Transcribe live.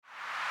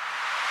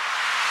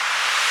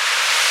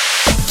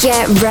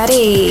Get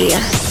ready.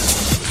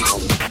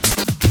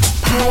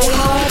 Pay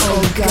hard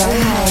or go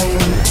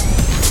home.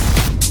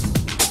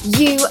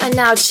 You are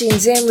now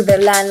tuned in with the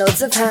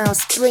Landlords of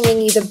House,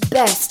 bringing you the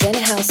best in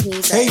house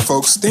music. Hey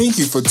folks, thank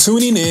you for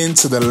tuning in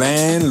to the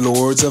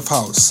Landlords of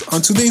House.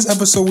 On today's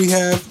episode we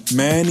have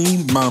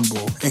Manny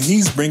Mambo, and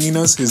he's bringing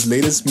us his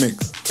latest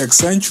mix,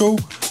 Essential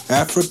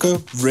Africa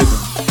Rhythm.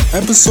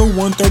 Episode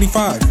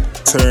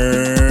 135.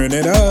 Turn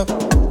it up.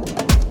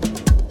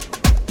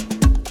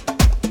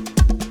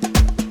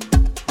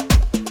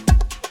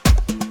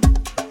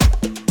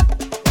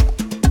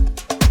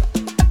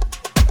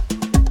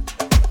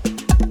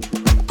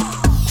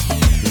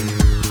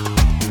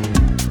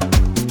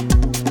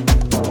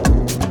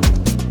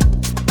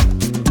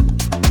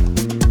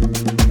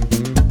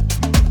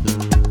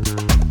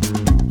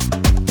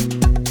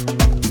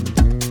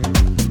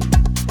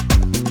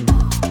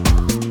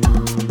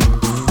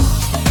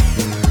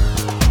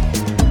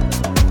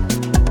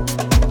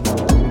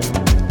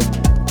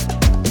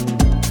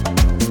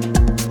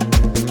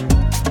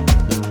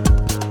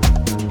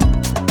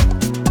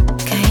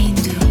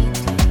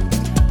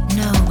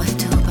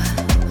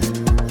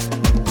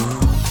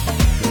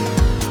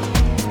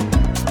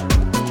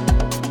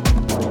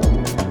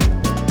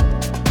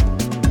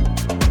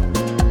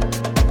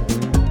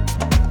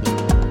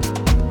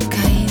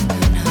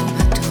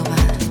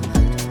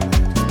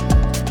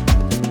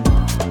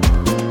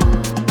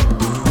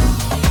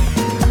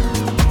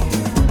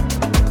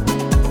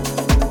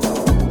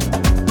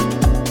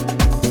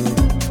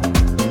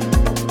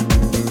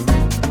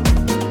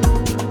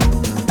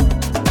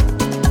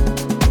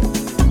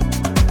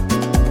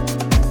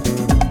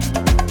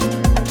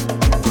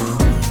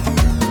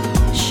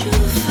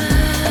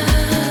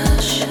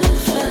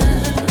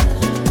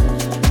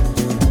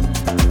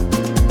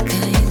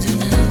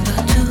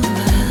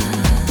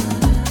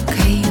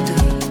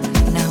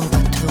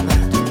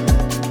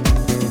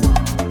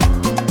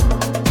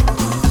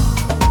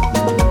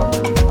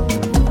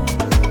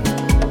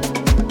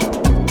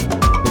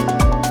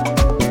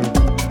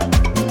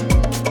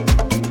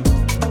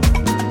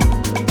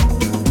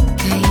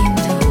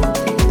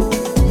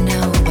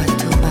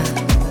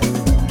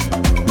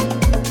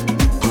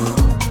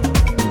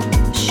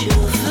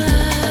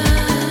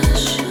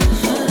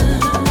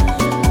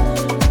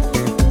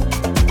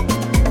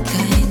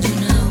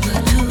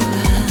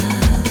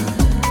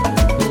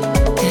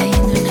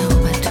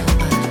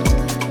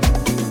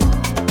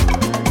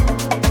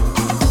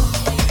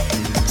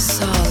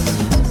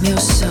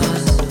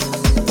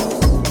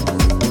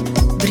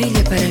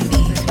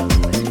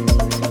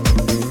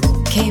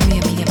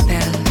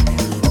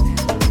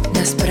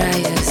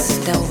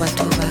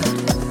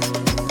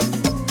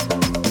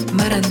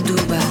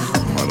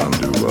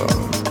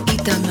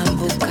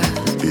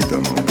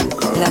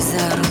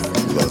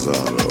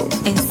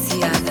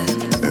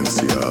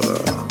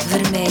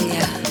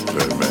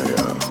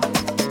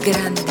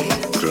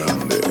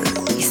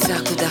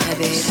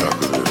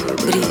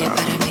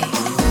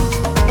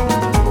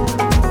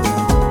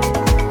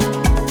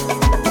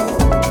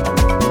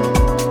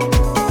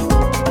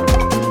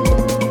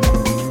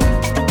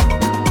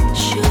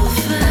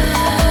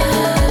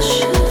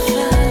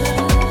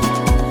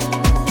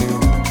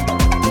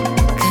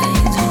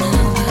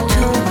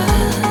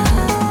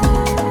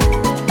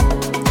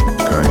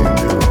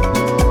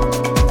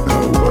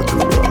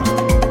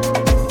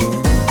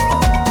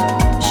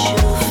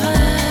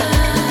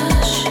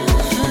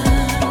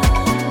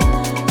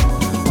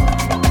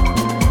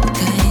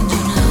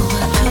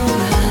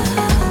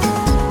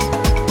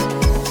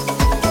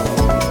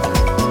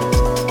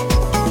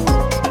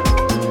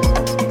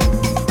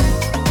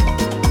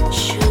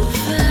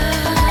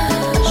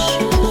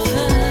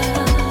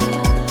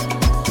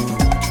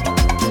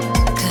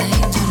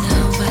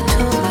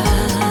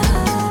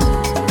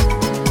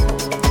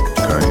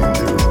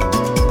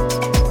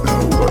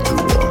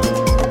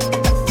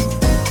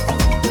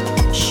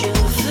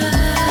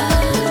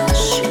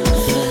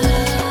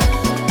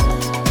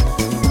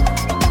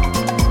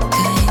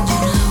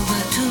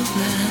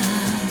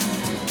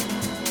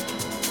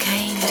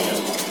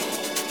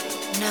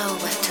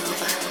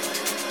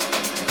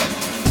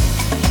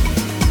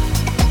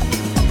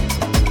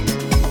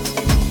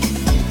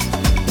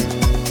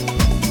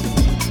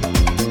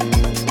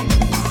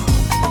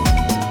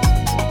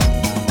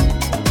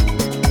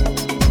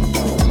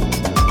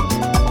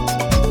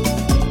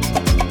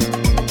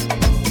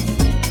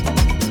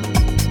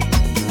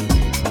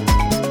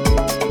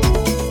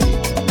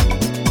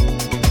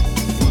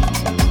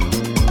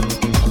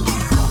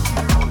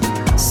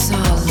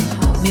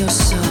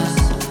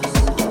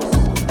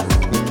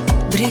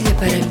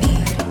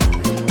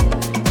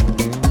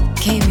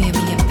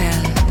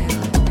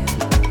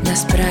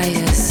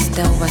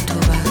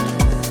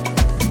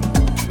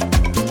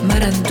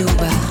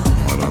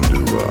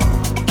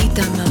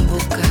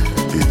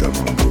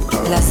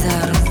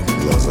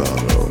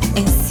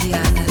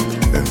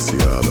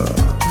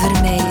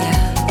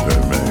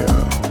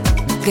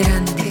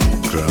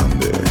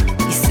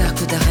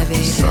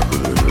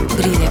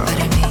 Brilla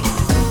para mí.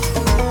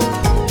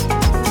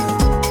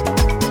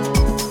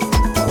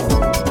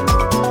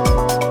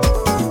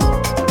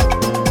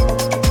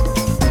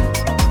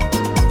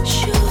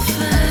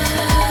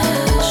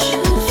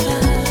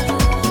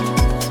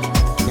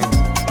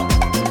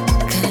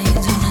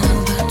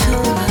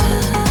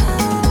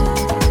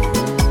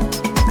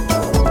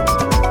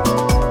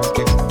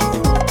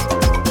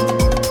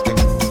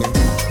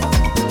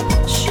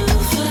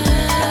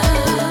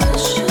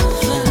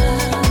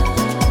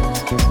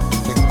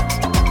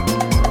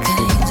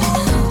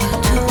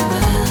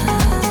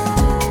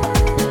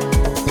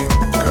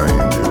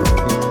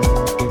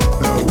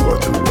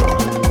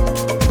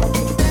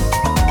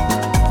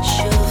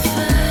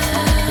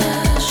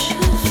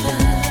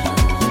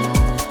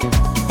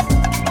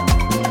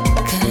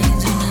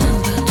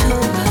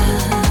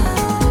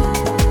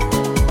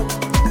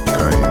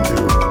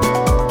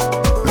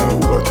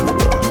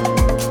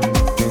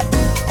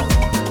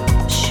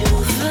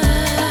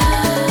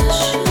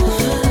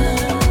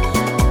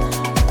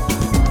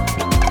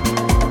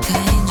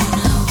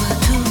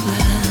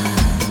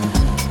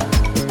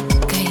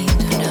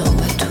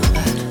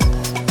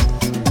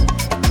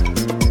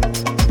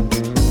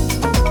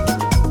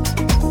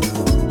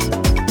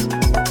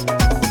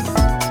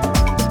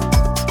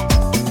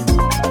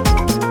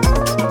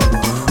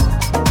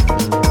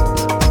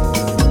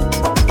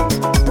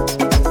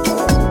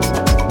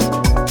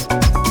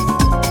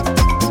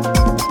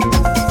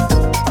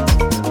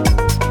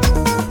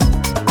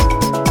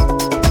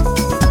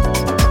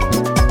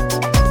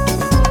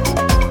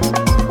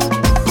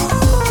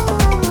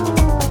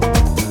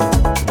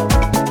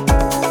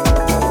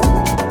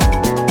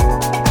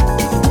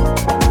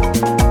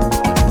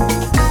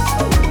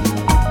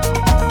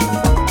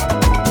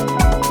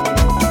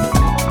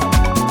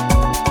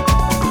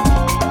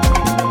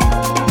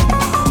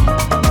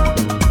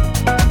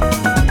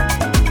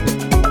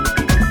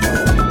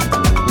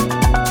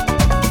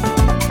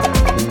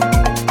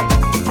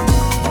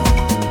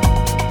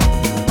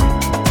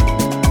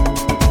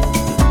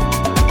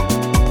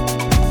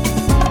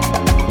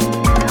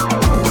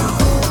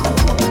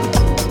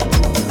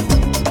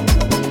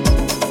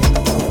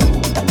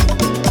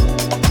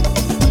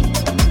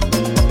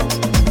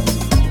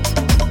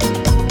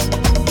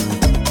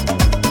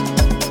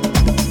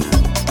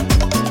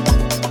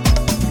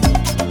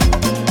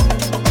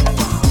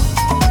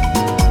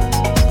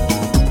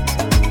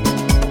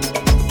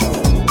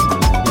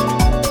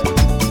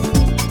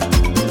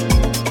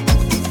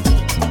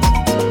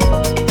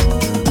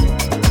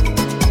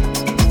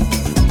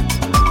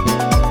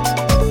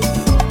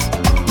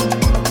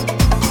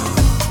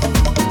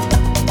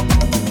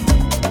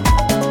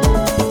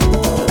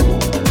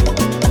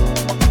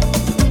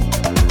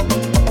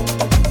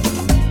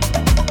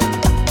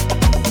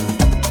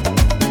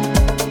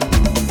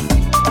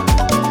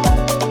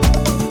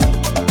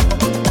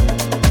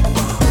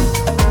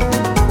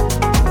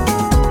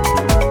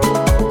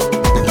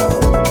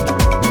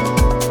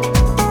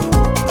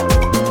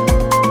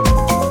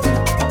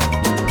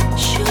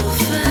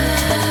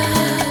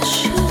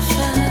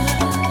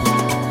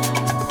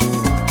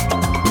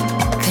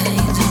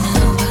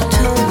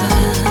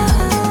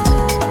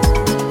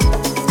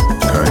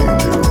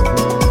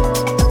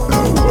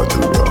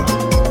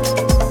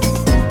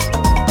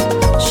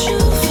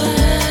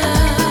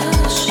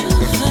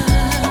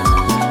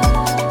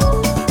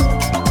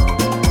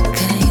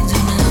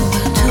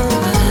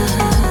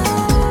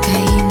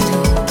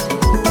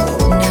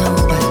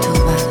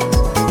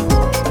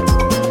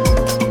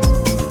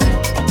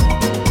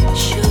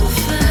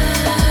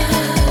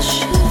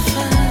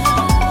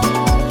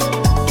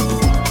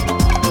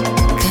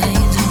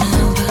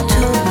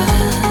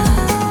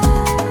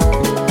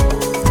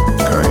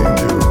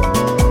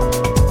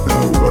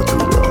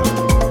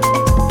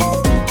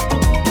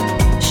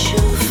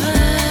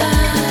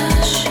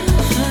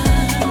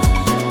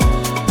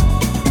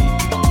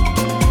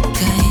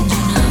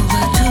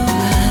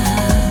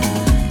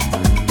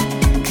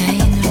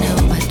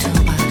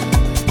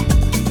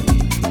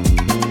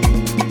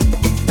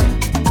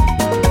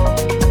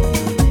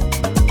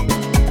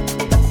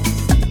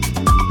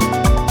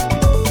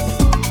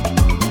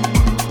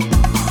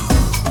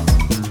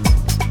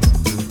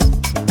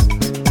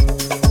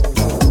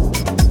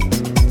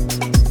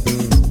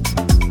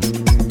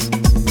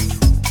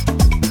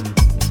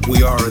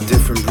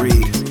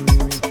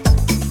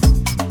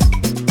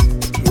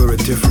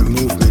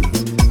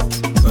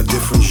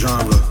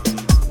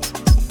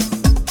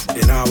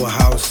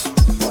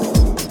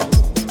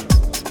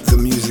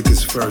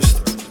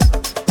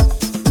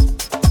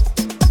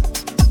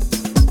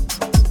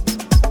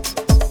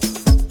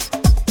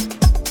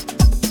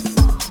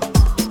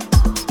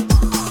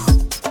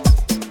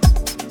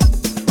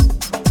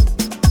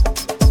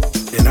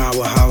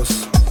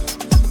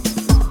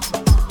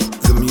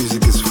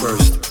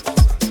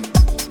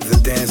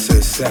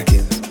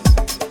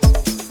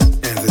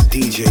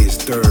 DJ is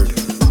third.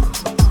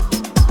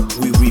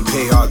 We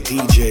repay our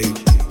DJ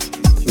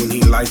when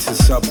he lights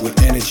us up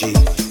with energy.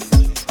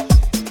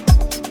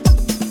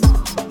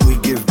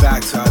 We give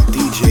back to our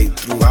DJ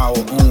through our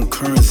own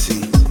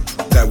currency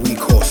that we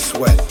call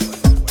sweat.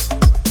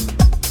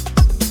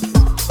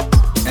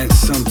 And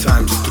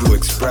sometimes through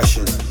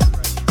expression.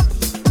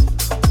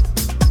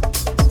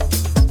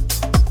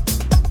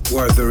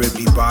 Whether it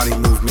be body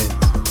movement,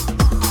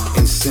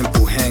 in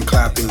simple hand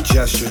clapping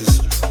gestures,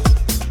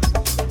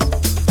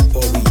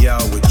 or we yell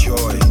with joy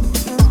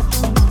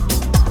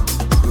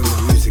when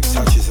the music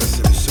touches us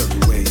in a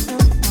certain way.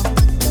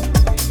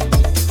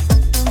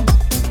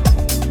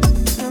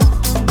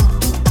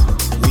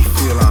 We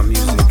feel our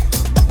music.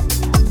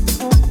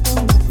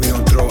 We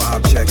don't throw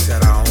objects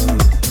at our own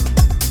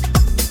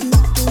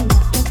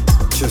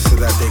just so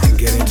that they can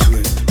get into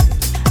it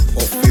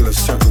or feel a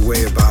certain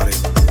way about it.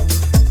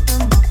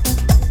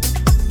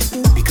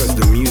 Because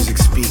the music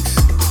speaks,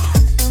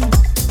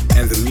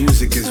 and the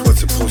music is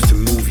what's supposed to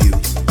move you.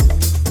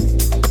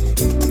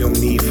 No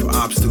need for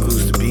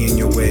obstacles to be in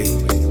your way.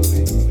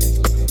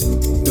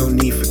 No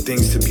need for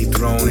things to be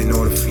thrown in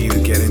order for you to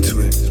get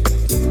into it.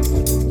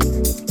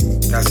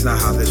 That's not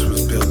how this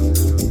was built.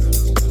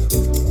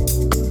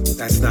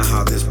 That's not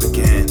how this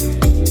began.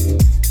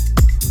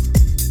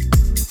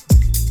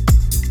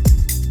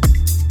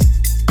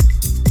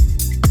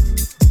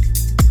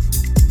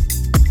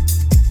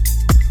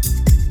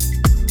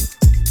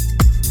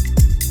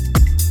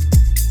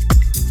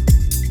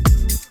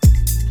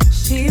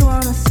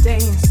 Stay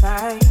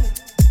inside.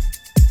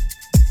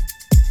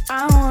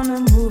 I wanna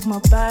move my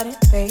body,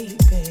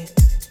 baby.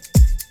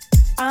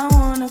 I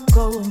wanna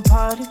go and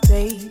party,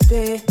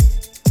 baby.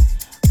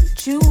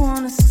 But you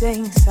wanna stay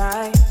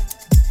inside.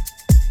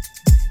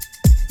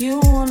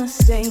 You wanna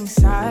stay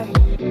inside.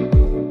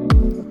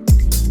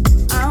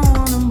 I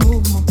wanna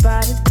move my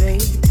body,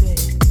 baby.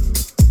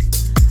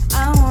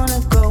 I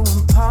wanna go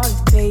and party,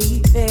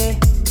 baby.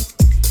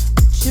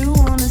 But you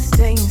wanna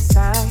stay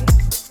inside.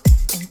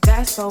 And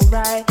that's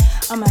alright.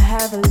 I'ma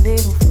have a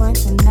little fun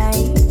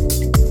tonight.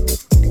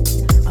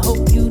 I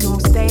hope you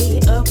don't stay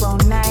up all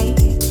night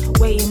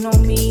waiting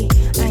on me.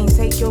 I ain't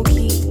take your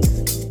keys.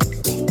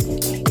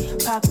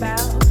 Pop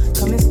out,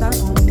 come and stunt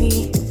on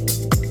me.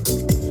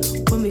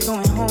 When we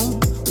going home,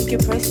 we can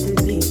press the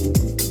lead.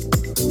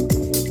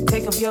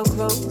 Take off your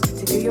clothes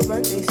to do your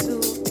birthday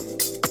suit.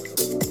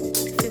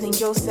 Feeling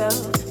yourself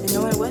and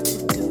knowing what to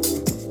do.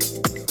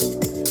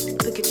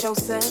 Look at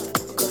yourself,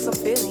 because I'm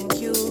feeling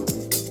you.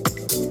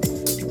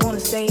 Wanna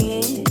stay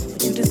in,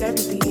 but you deserve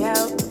to be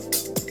out.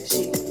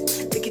 Shit,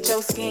 look at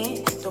your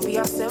skin, don't be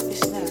all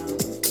selfish now.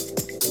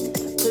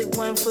 Put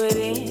one foot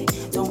in,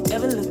 don't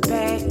ever look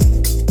back.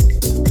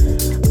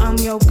 I'm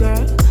your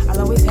girl,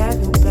 I'll always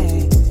have your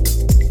back.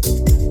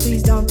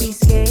 Please don't be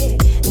scared,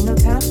 ain't no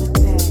time for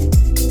that.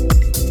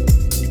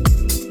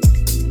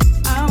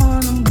 I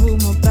wanna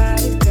move my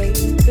body,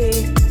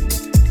 baby.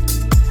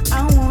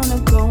 I wanna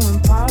go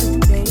and party,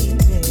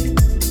 baby.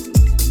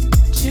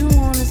 But you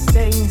wanna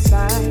stay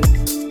inside.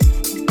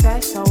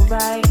 That's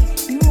alright,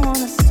 you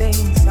wanna stay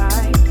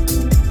inside.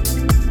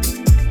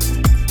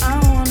 I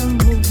wanna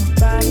move my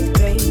body,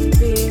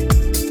 baby.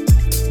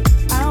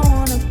 I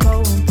wanna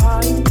go and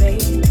party,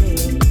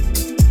 baby.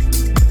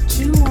 But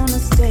you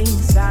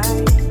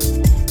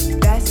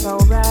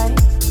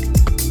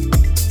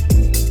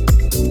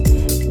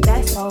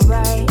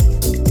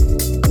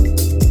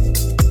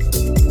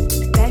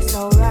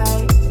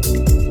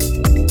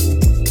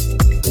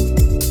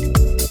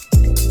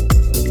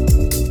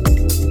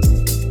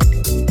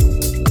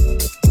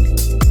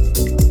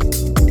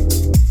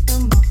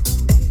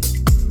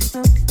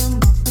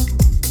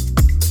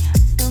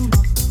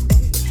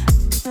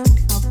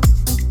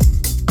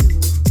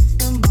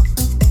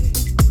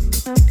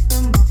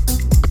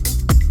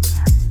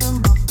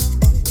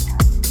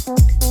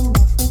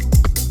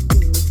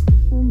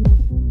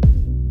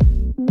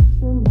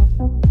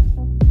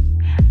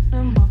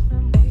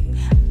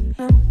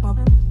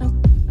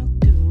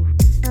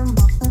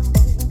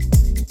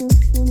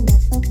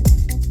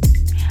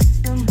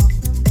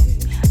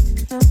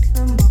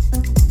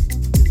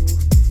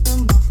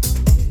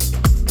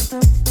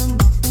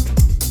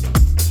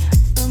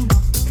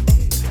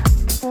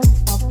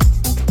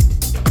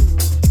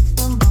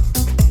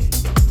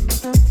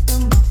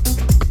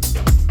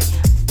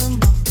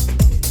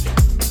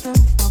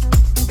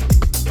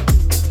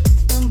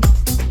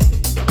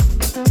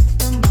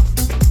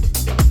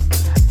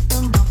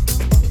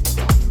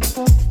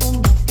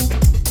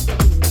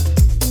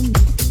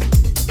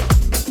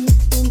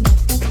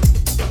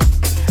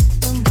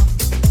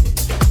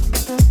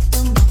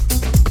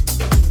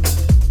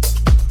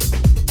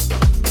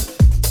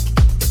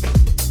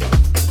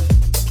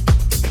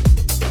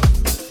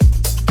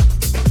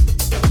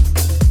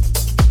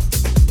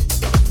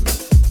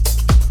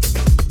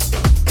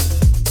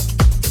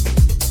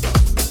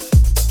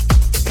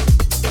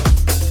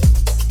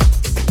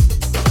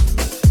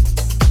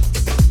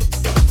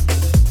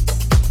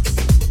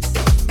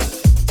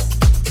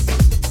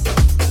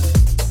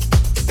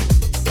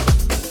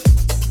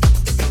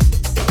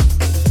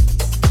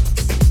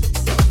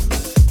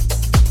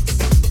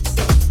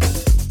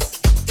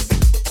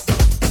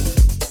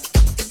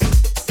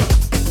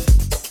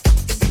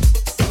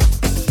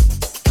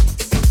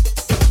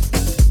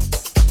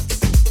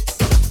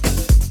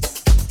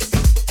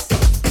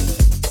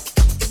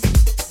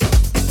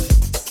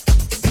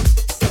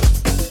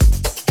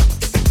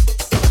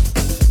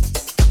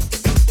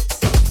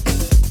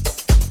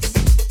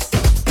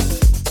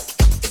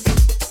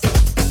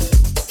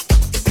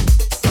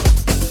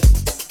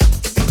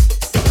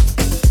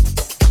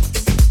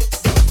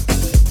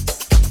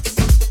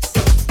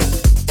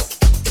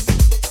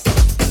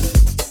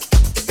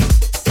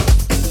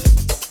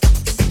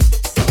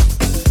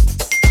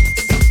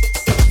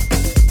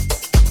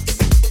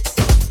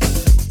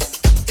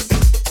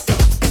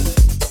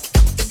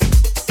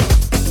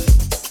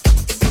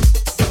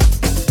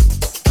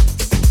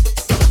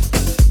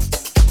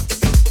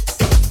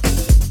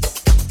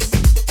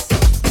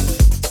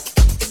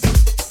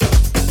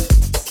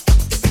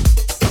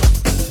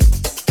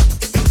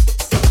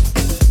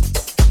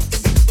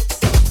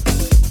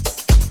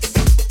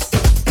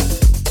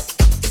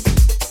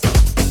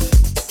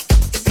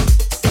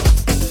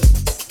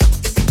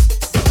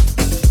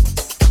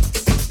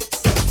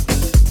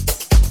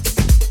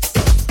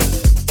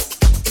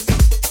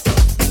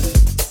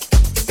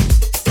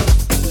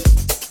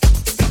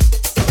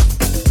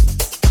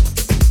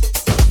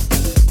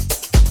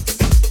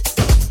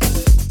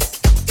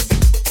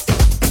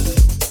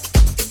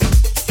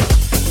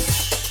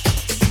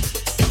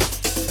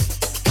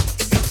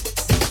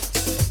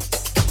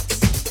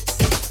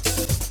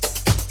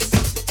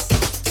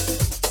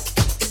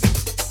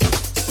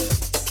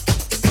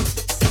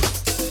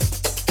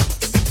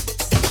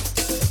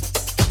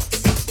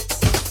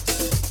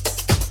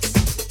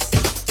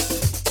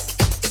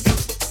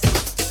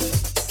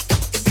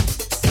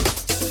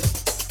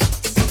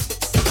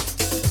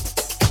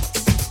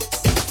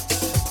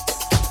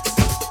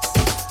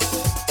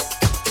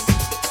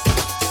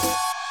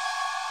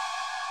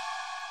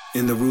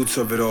the roots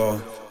of it all,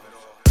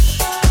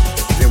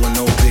 there were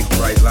no big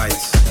bright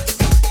lights.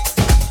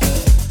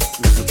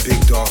 It was a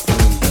big dark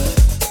room,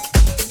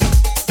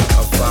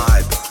 a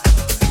vibe,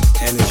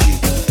 energy,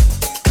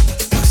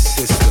 a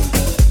system,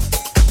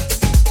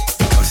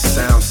 a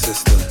sound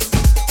system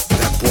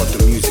that brought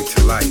the music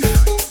to life.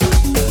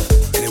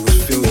 And it was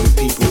filled with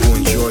people who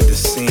enjoyed the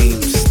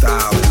same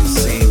style and the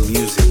same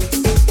music.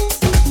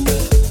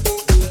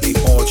 They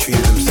all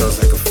treated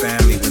themselves like a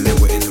family when they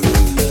were in the room.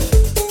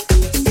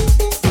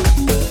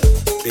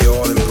 They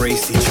all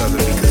embraced each other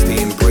because they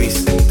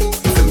embraced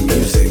the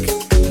music.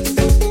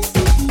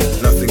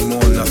 Nothing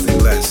more, nothing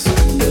less.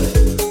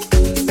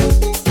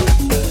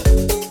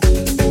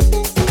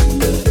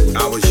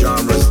 Our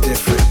genre is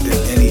different than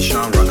any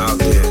genre out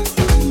there.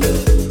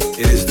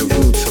 It is the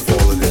roots of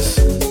all of this.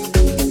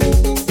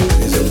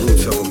 It is the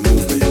roots of a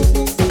movement.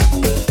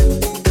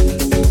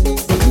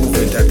 A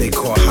movement that they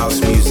call house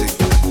music.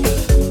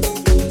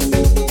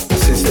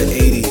 Since the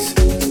 80s,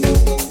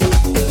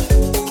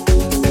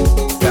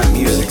 that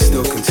music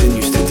still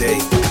continues today.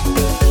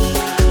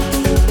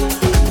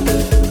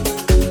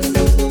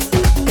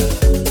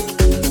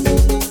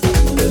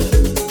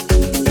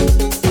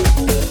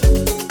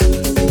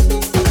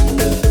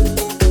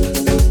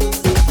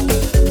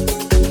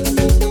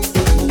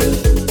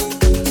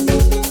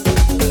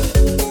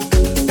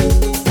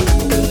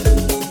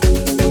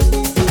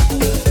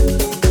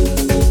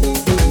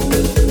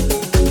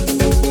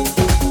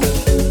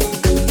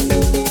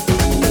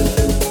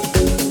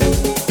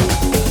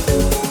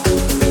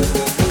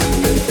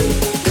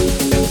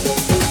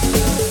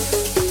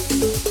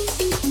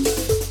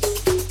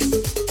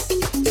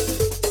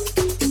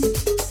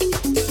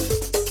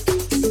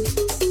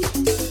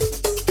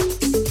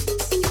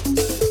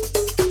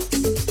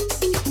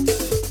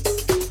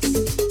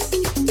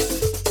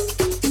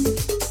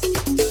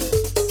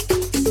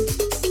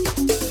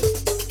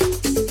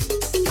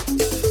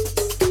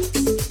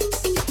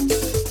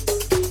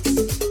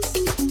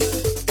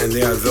 And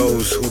there are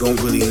those who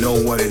don't really know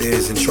what it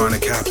is and trying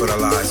to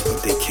capitalize,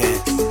 but they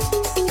can't.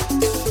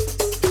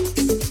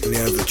 And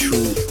there are the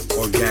true,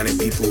 organic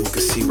people who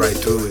can see right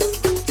through it.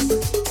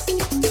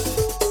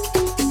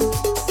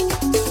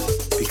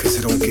 Because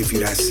it don't give you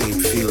that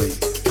same feeling,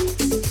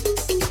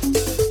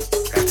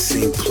 that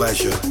same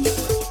pleasure,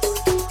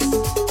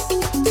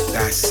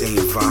 that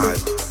same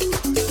vibe.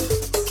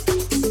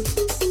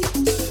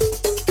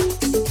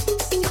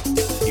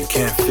 You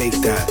can't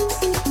fake that.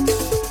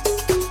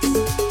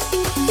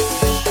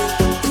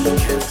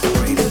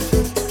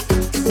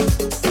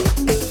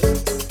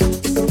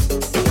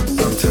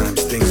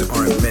 Sometimes things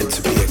aren't meant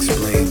to be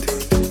explained.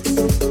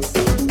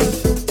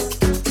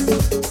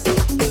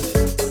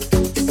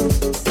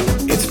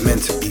 It's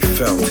meant to be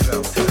felt.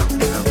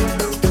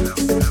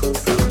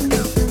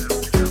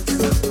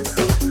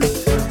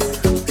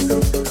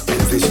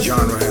 And this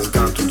genre has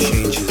gone through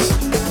changes.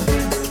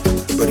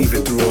 But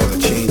even through all the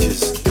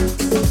changes,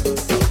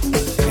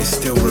 it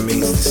still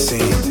remains the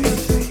same.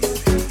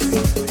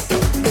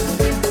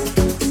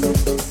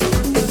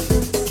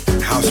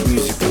 House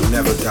music will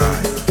never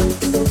die.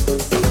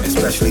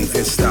 Especially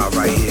this style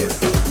right here.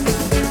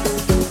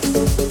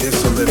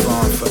 This will live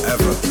on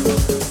forever.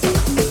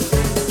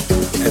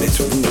 And its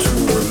roots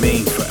will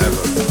remain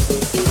forever.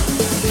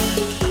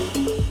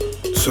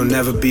 So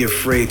never be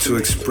afraid to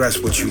express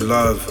what you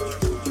love.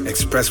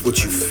 Express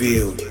what you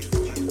feel.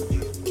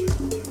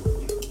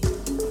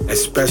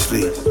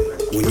 Especially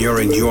when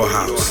you're in your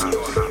house.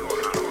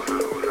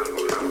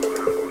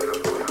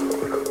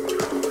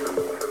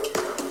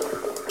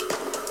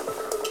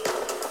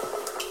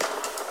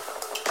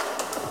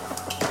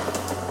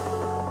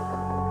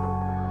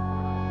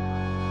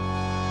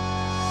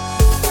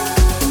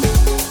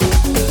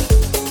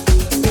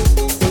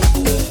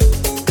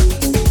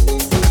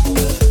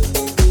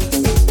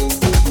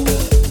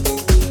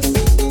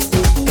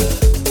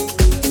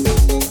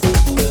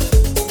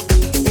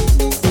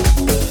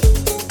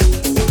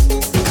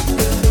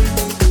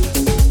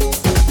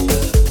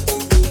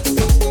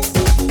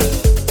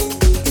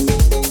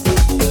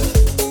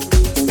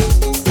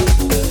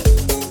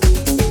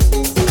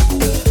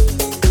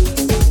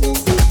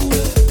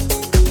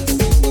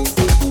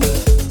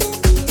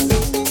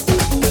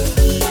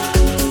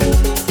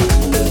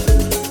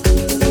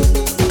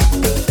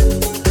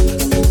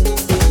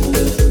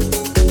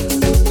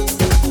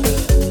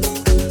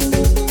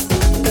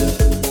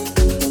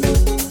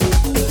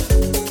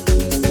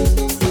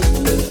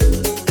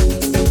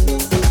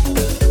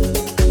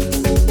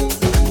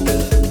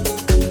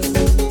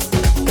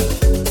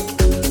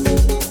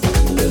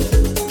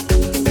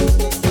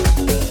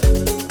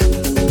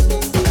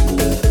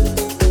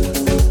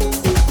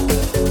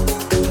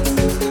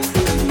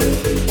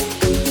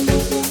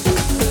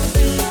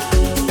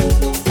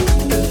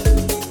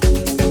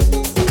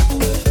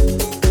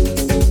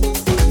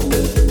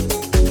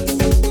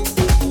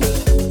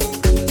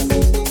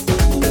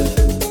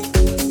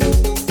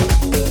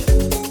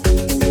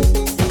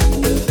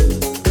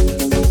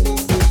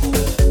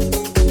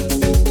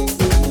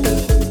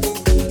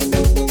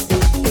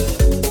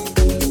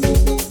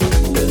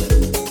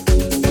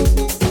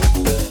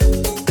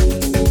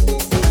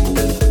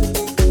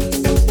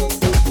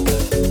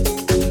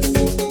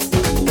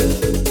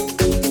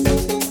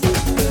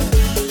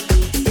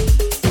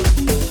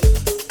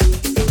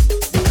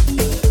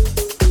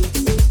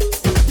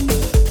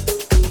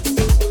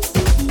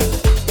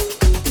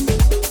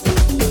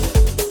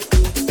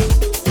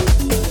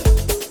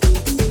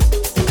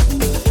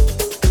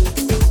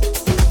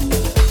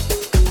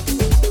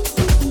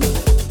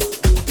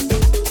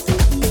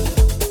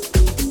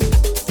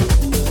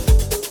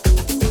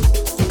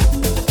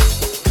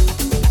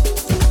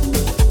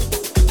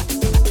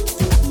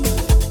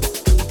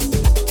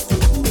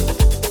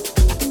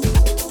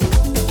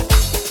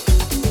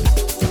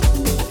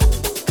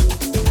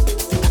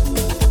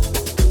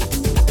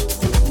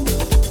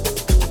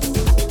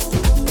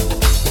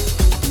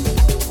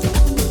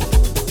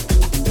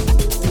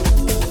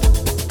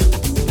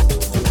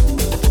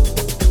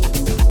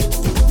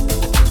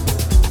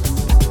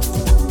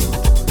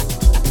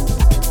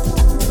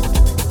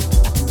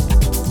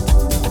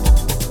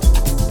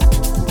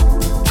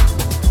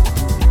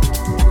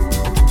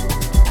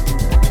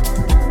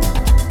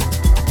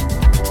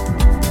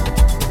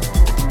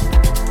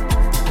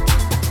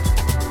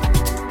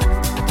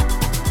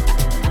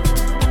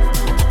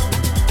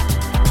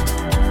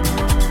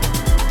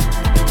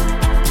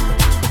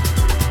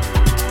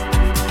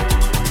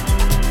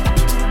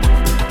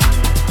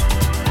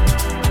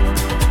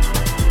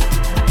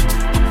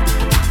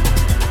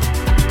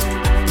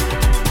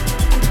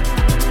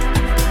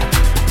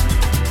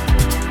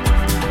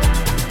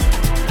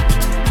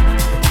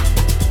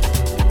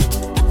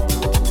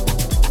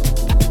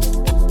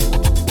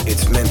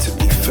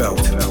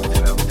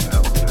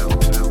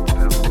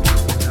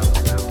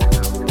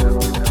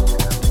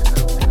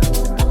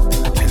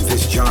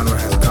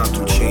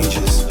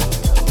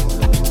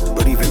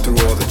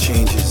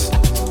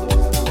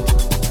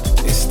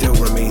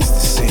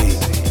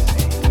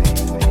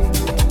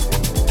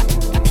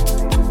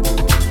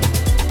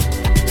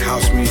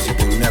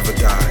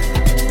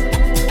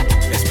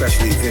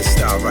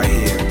 child right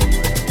here.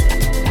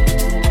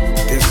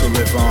 This will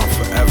live on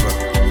forever,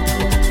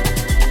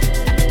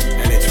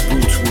 and its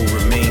roots will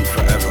remain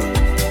forever.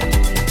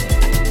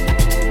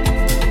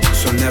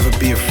 So never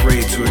be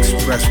afraid to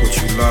express what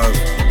you love,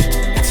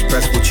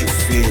 express what you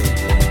feel,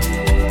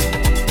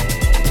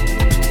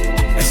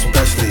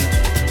 especially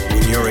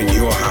when you're in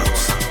your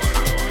house.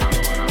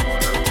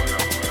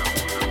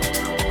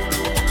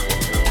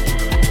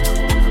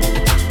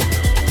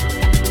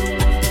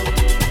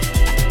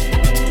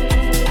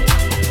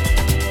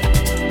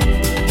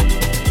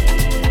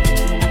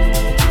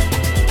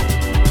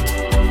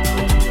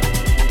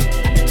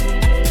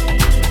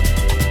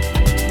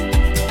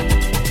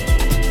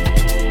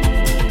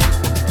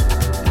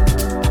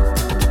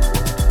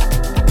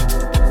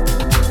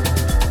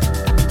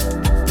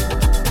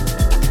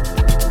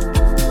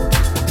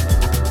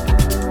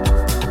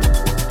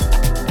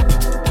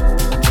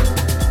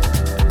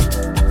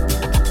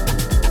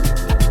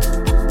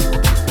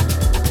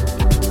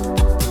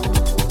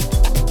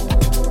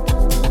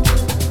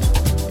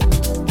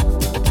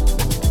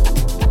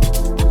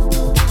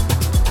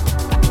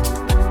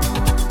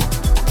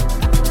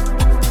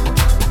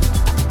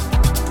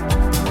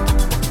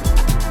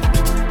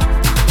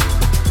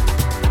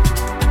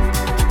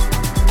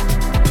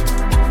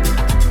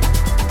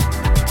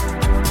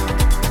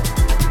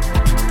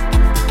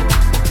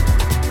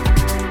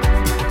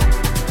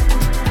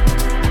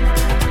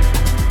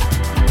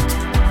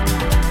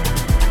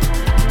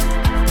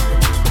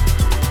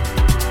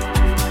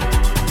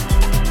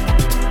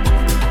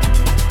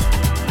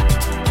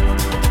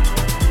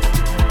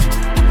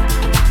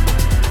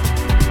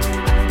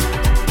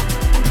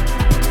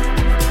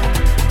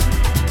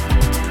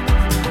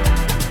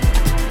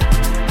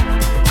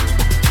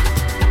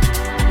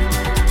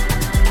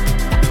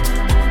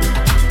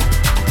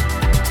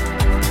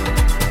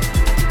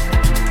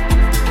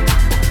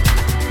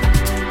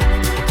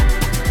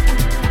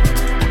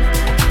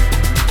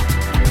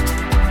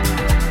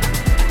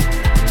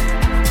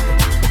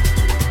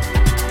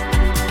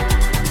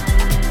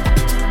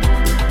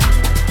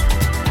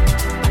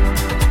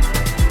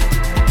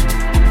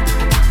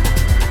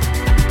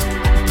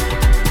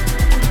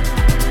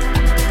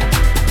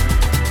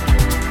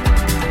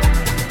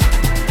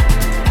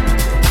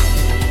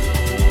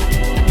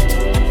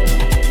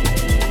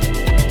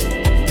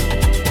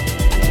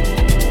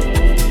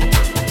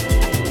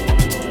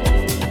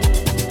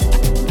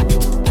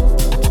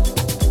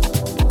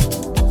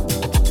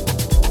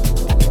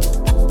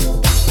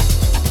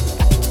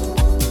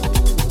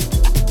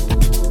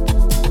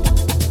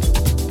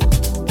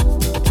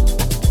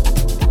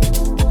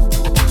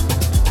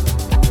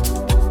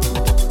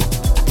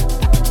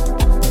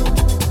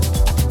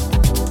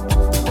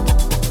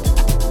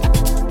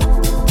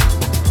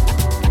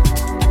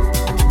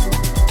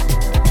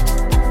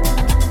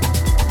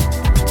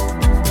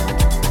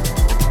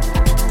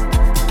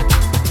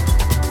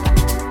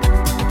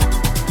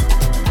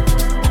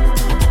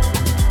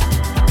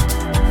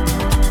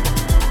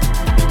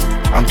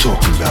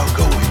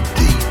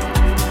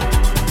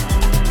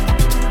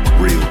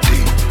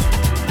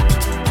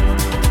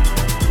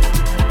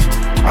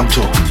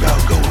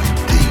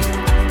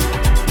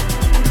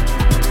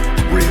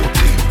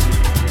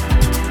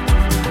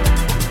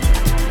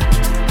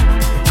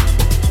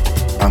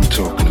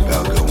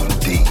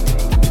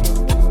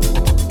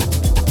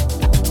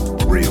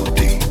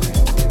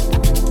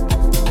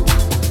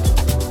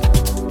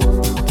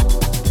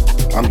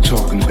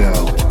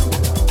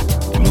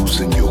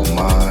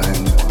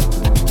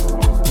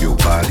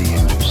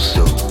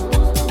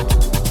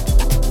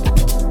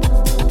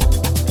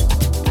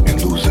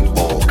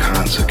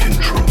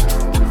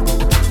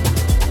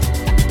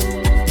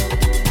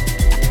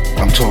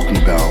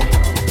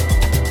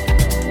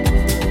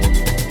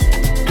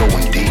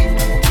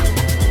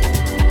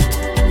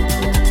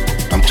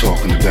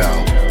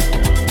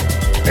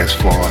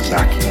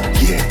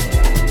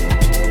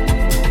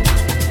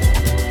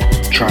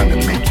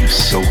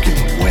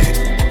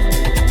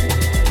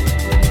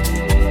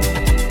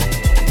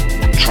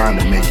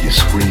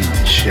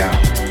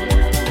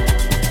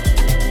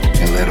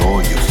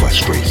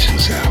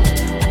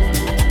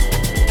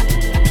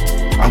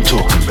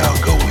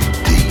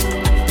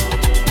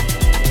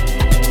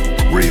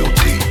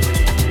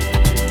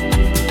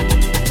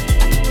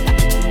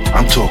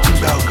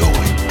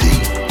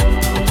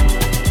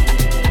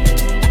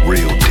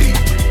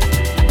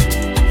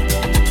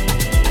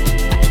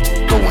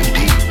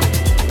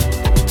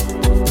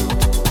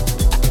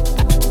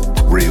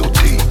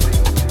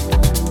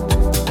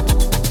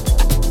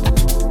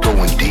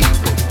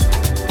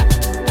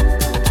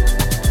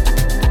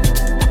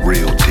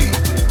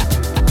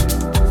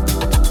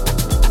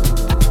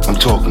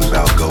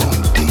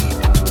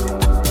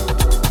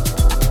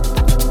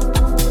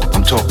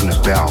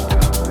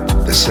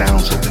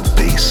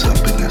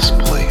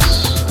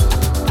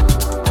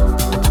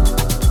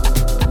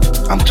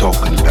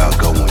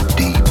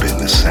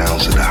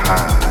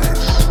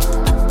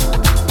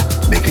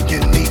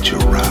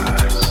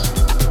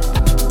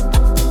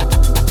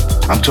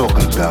 I'm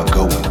talking about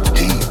going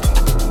deep.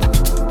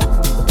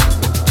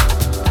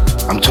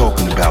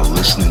 about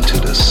listening to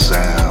the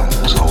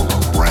sounds all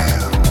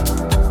around.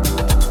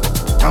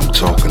 I'm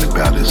talking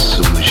about as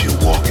soon as you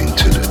walk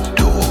into the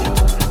door,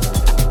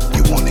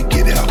 you want to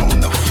get out on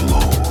the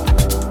floor.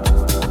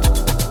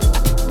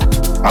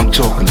 I'm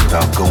talking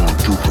about going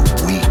through the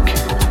week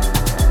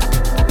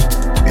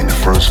in the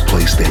first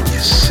place that you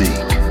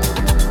seek.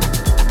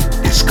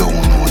 It's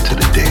going on to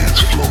the dance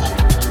floor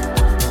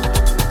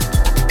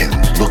and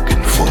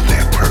looking for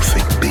that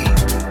perfect beat.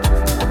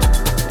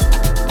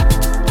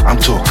 I'm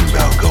talking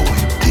about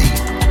going deep,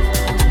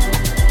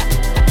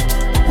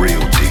 real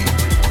deep,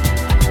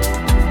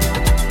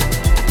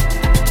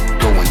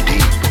 going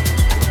deep,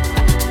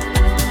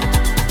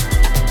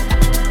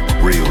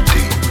 real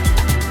deep.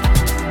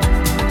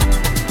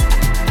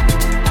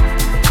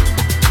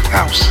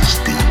 House is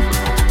deep,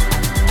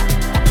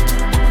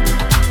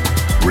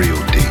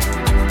 real deep,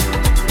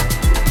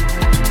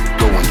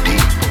 going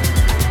deep,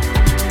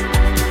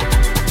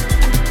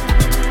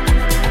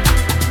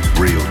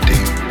 real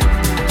deep.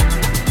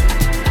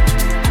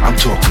 I'm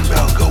talking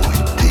about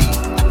going deep.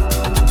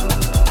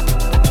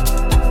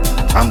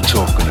 I'm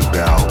talking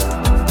about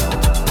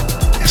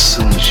as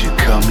soon as you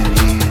come in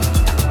here,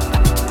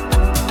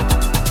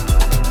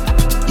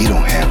 you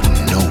don't have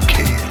no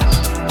cares.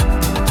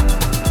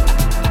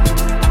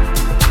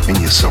 And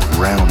you're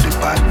surrounded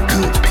by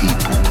good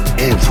people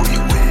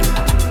everywhere.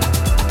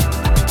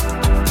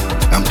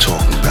 I'm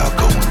talking about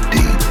going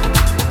deep.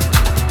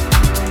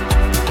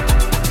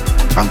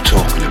 I'm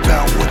talking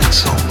about what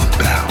it's all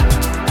about.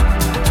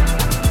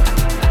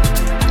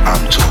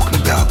 I'm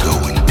talking about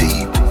going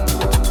deep.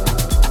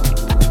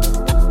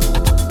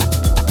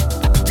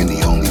 And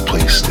the only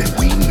place that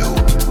we know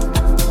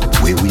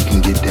where we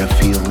can get that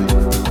feeling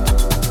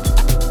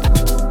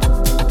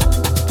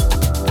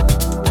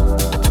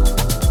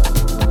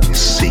is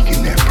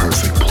seeking that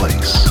perfect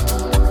place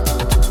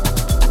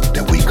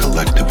that we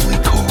collectively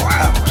call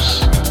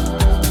house.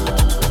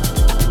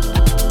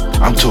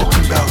 I'm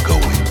talking about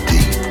going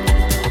deep,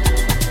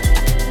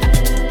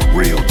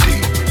 real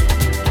deep.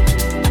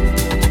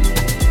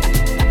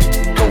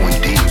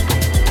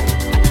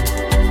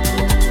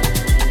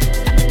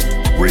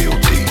 Real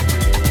deep.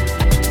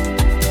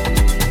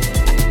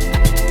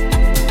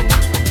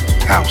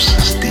 House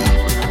is deep.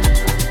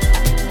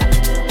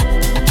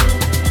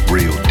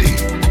 Real deep.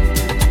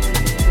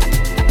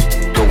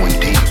 Going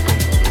deep.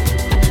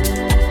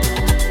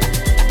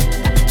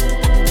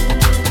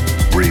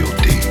 Real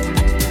deep.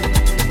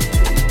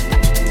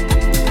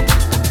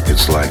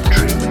 It's like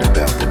dreaming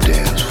about the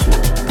dance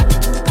floor.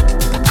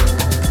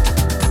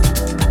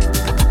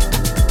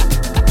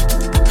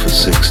 For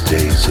 6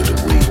 days of the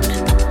week.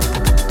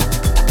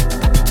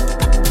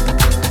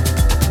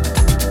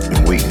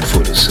 Waiting for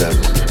the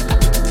 7th.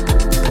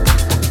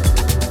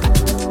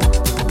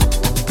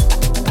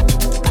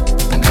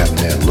 And having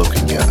that look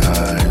in your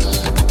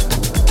eyes.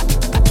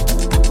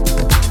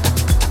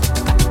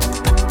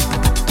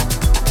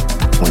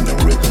 When the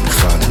rhythm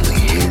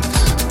finally hits.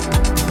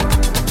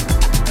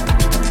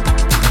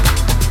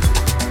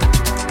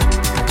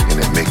 And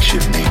it makes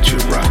your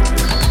nature rise.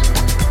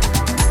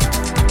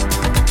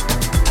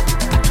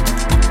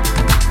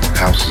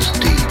 House is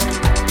deep.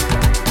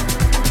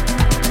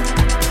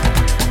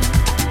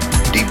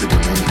 Deeper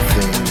than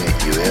anything that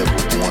you ever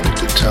wanted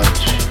to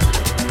touch.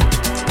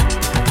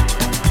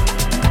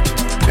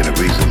 And the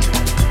reason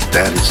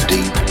that is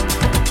deep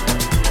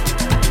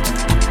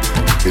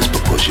is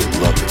because you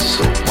love it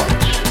so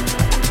much.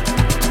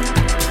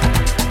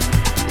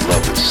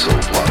 Love it so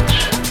much.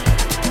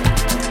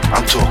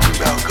 I'm talking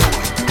about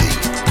going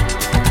deep.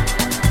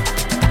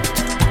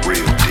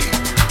 Real deep.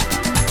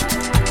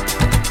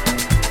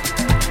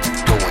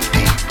 Going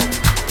deep.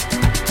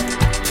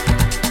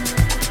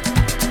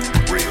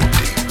 Real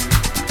deep.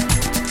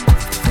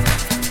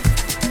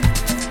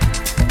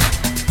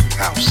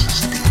 House is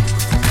deep.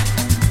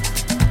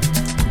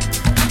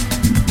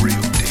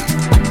 Real deep.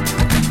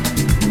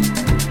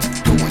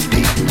 Going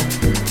deep.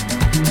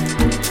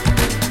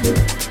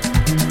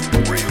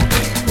 Real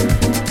deep.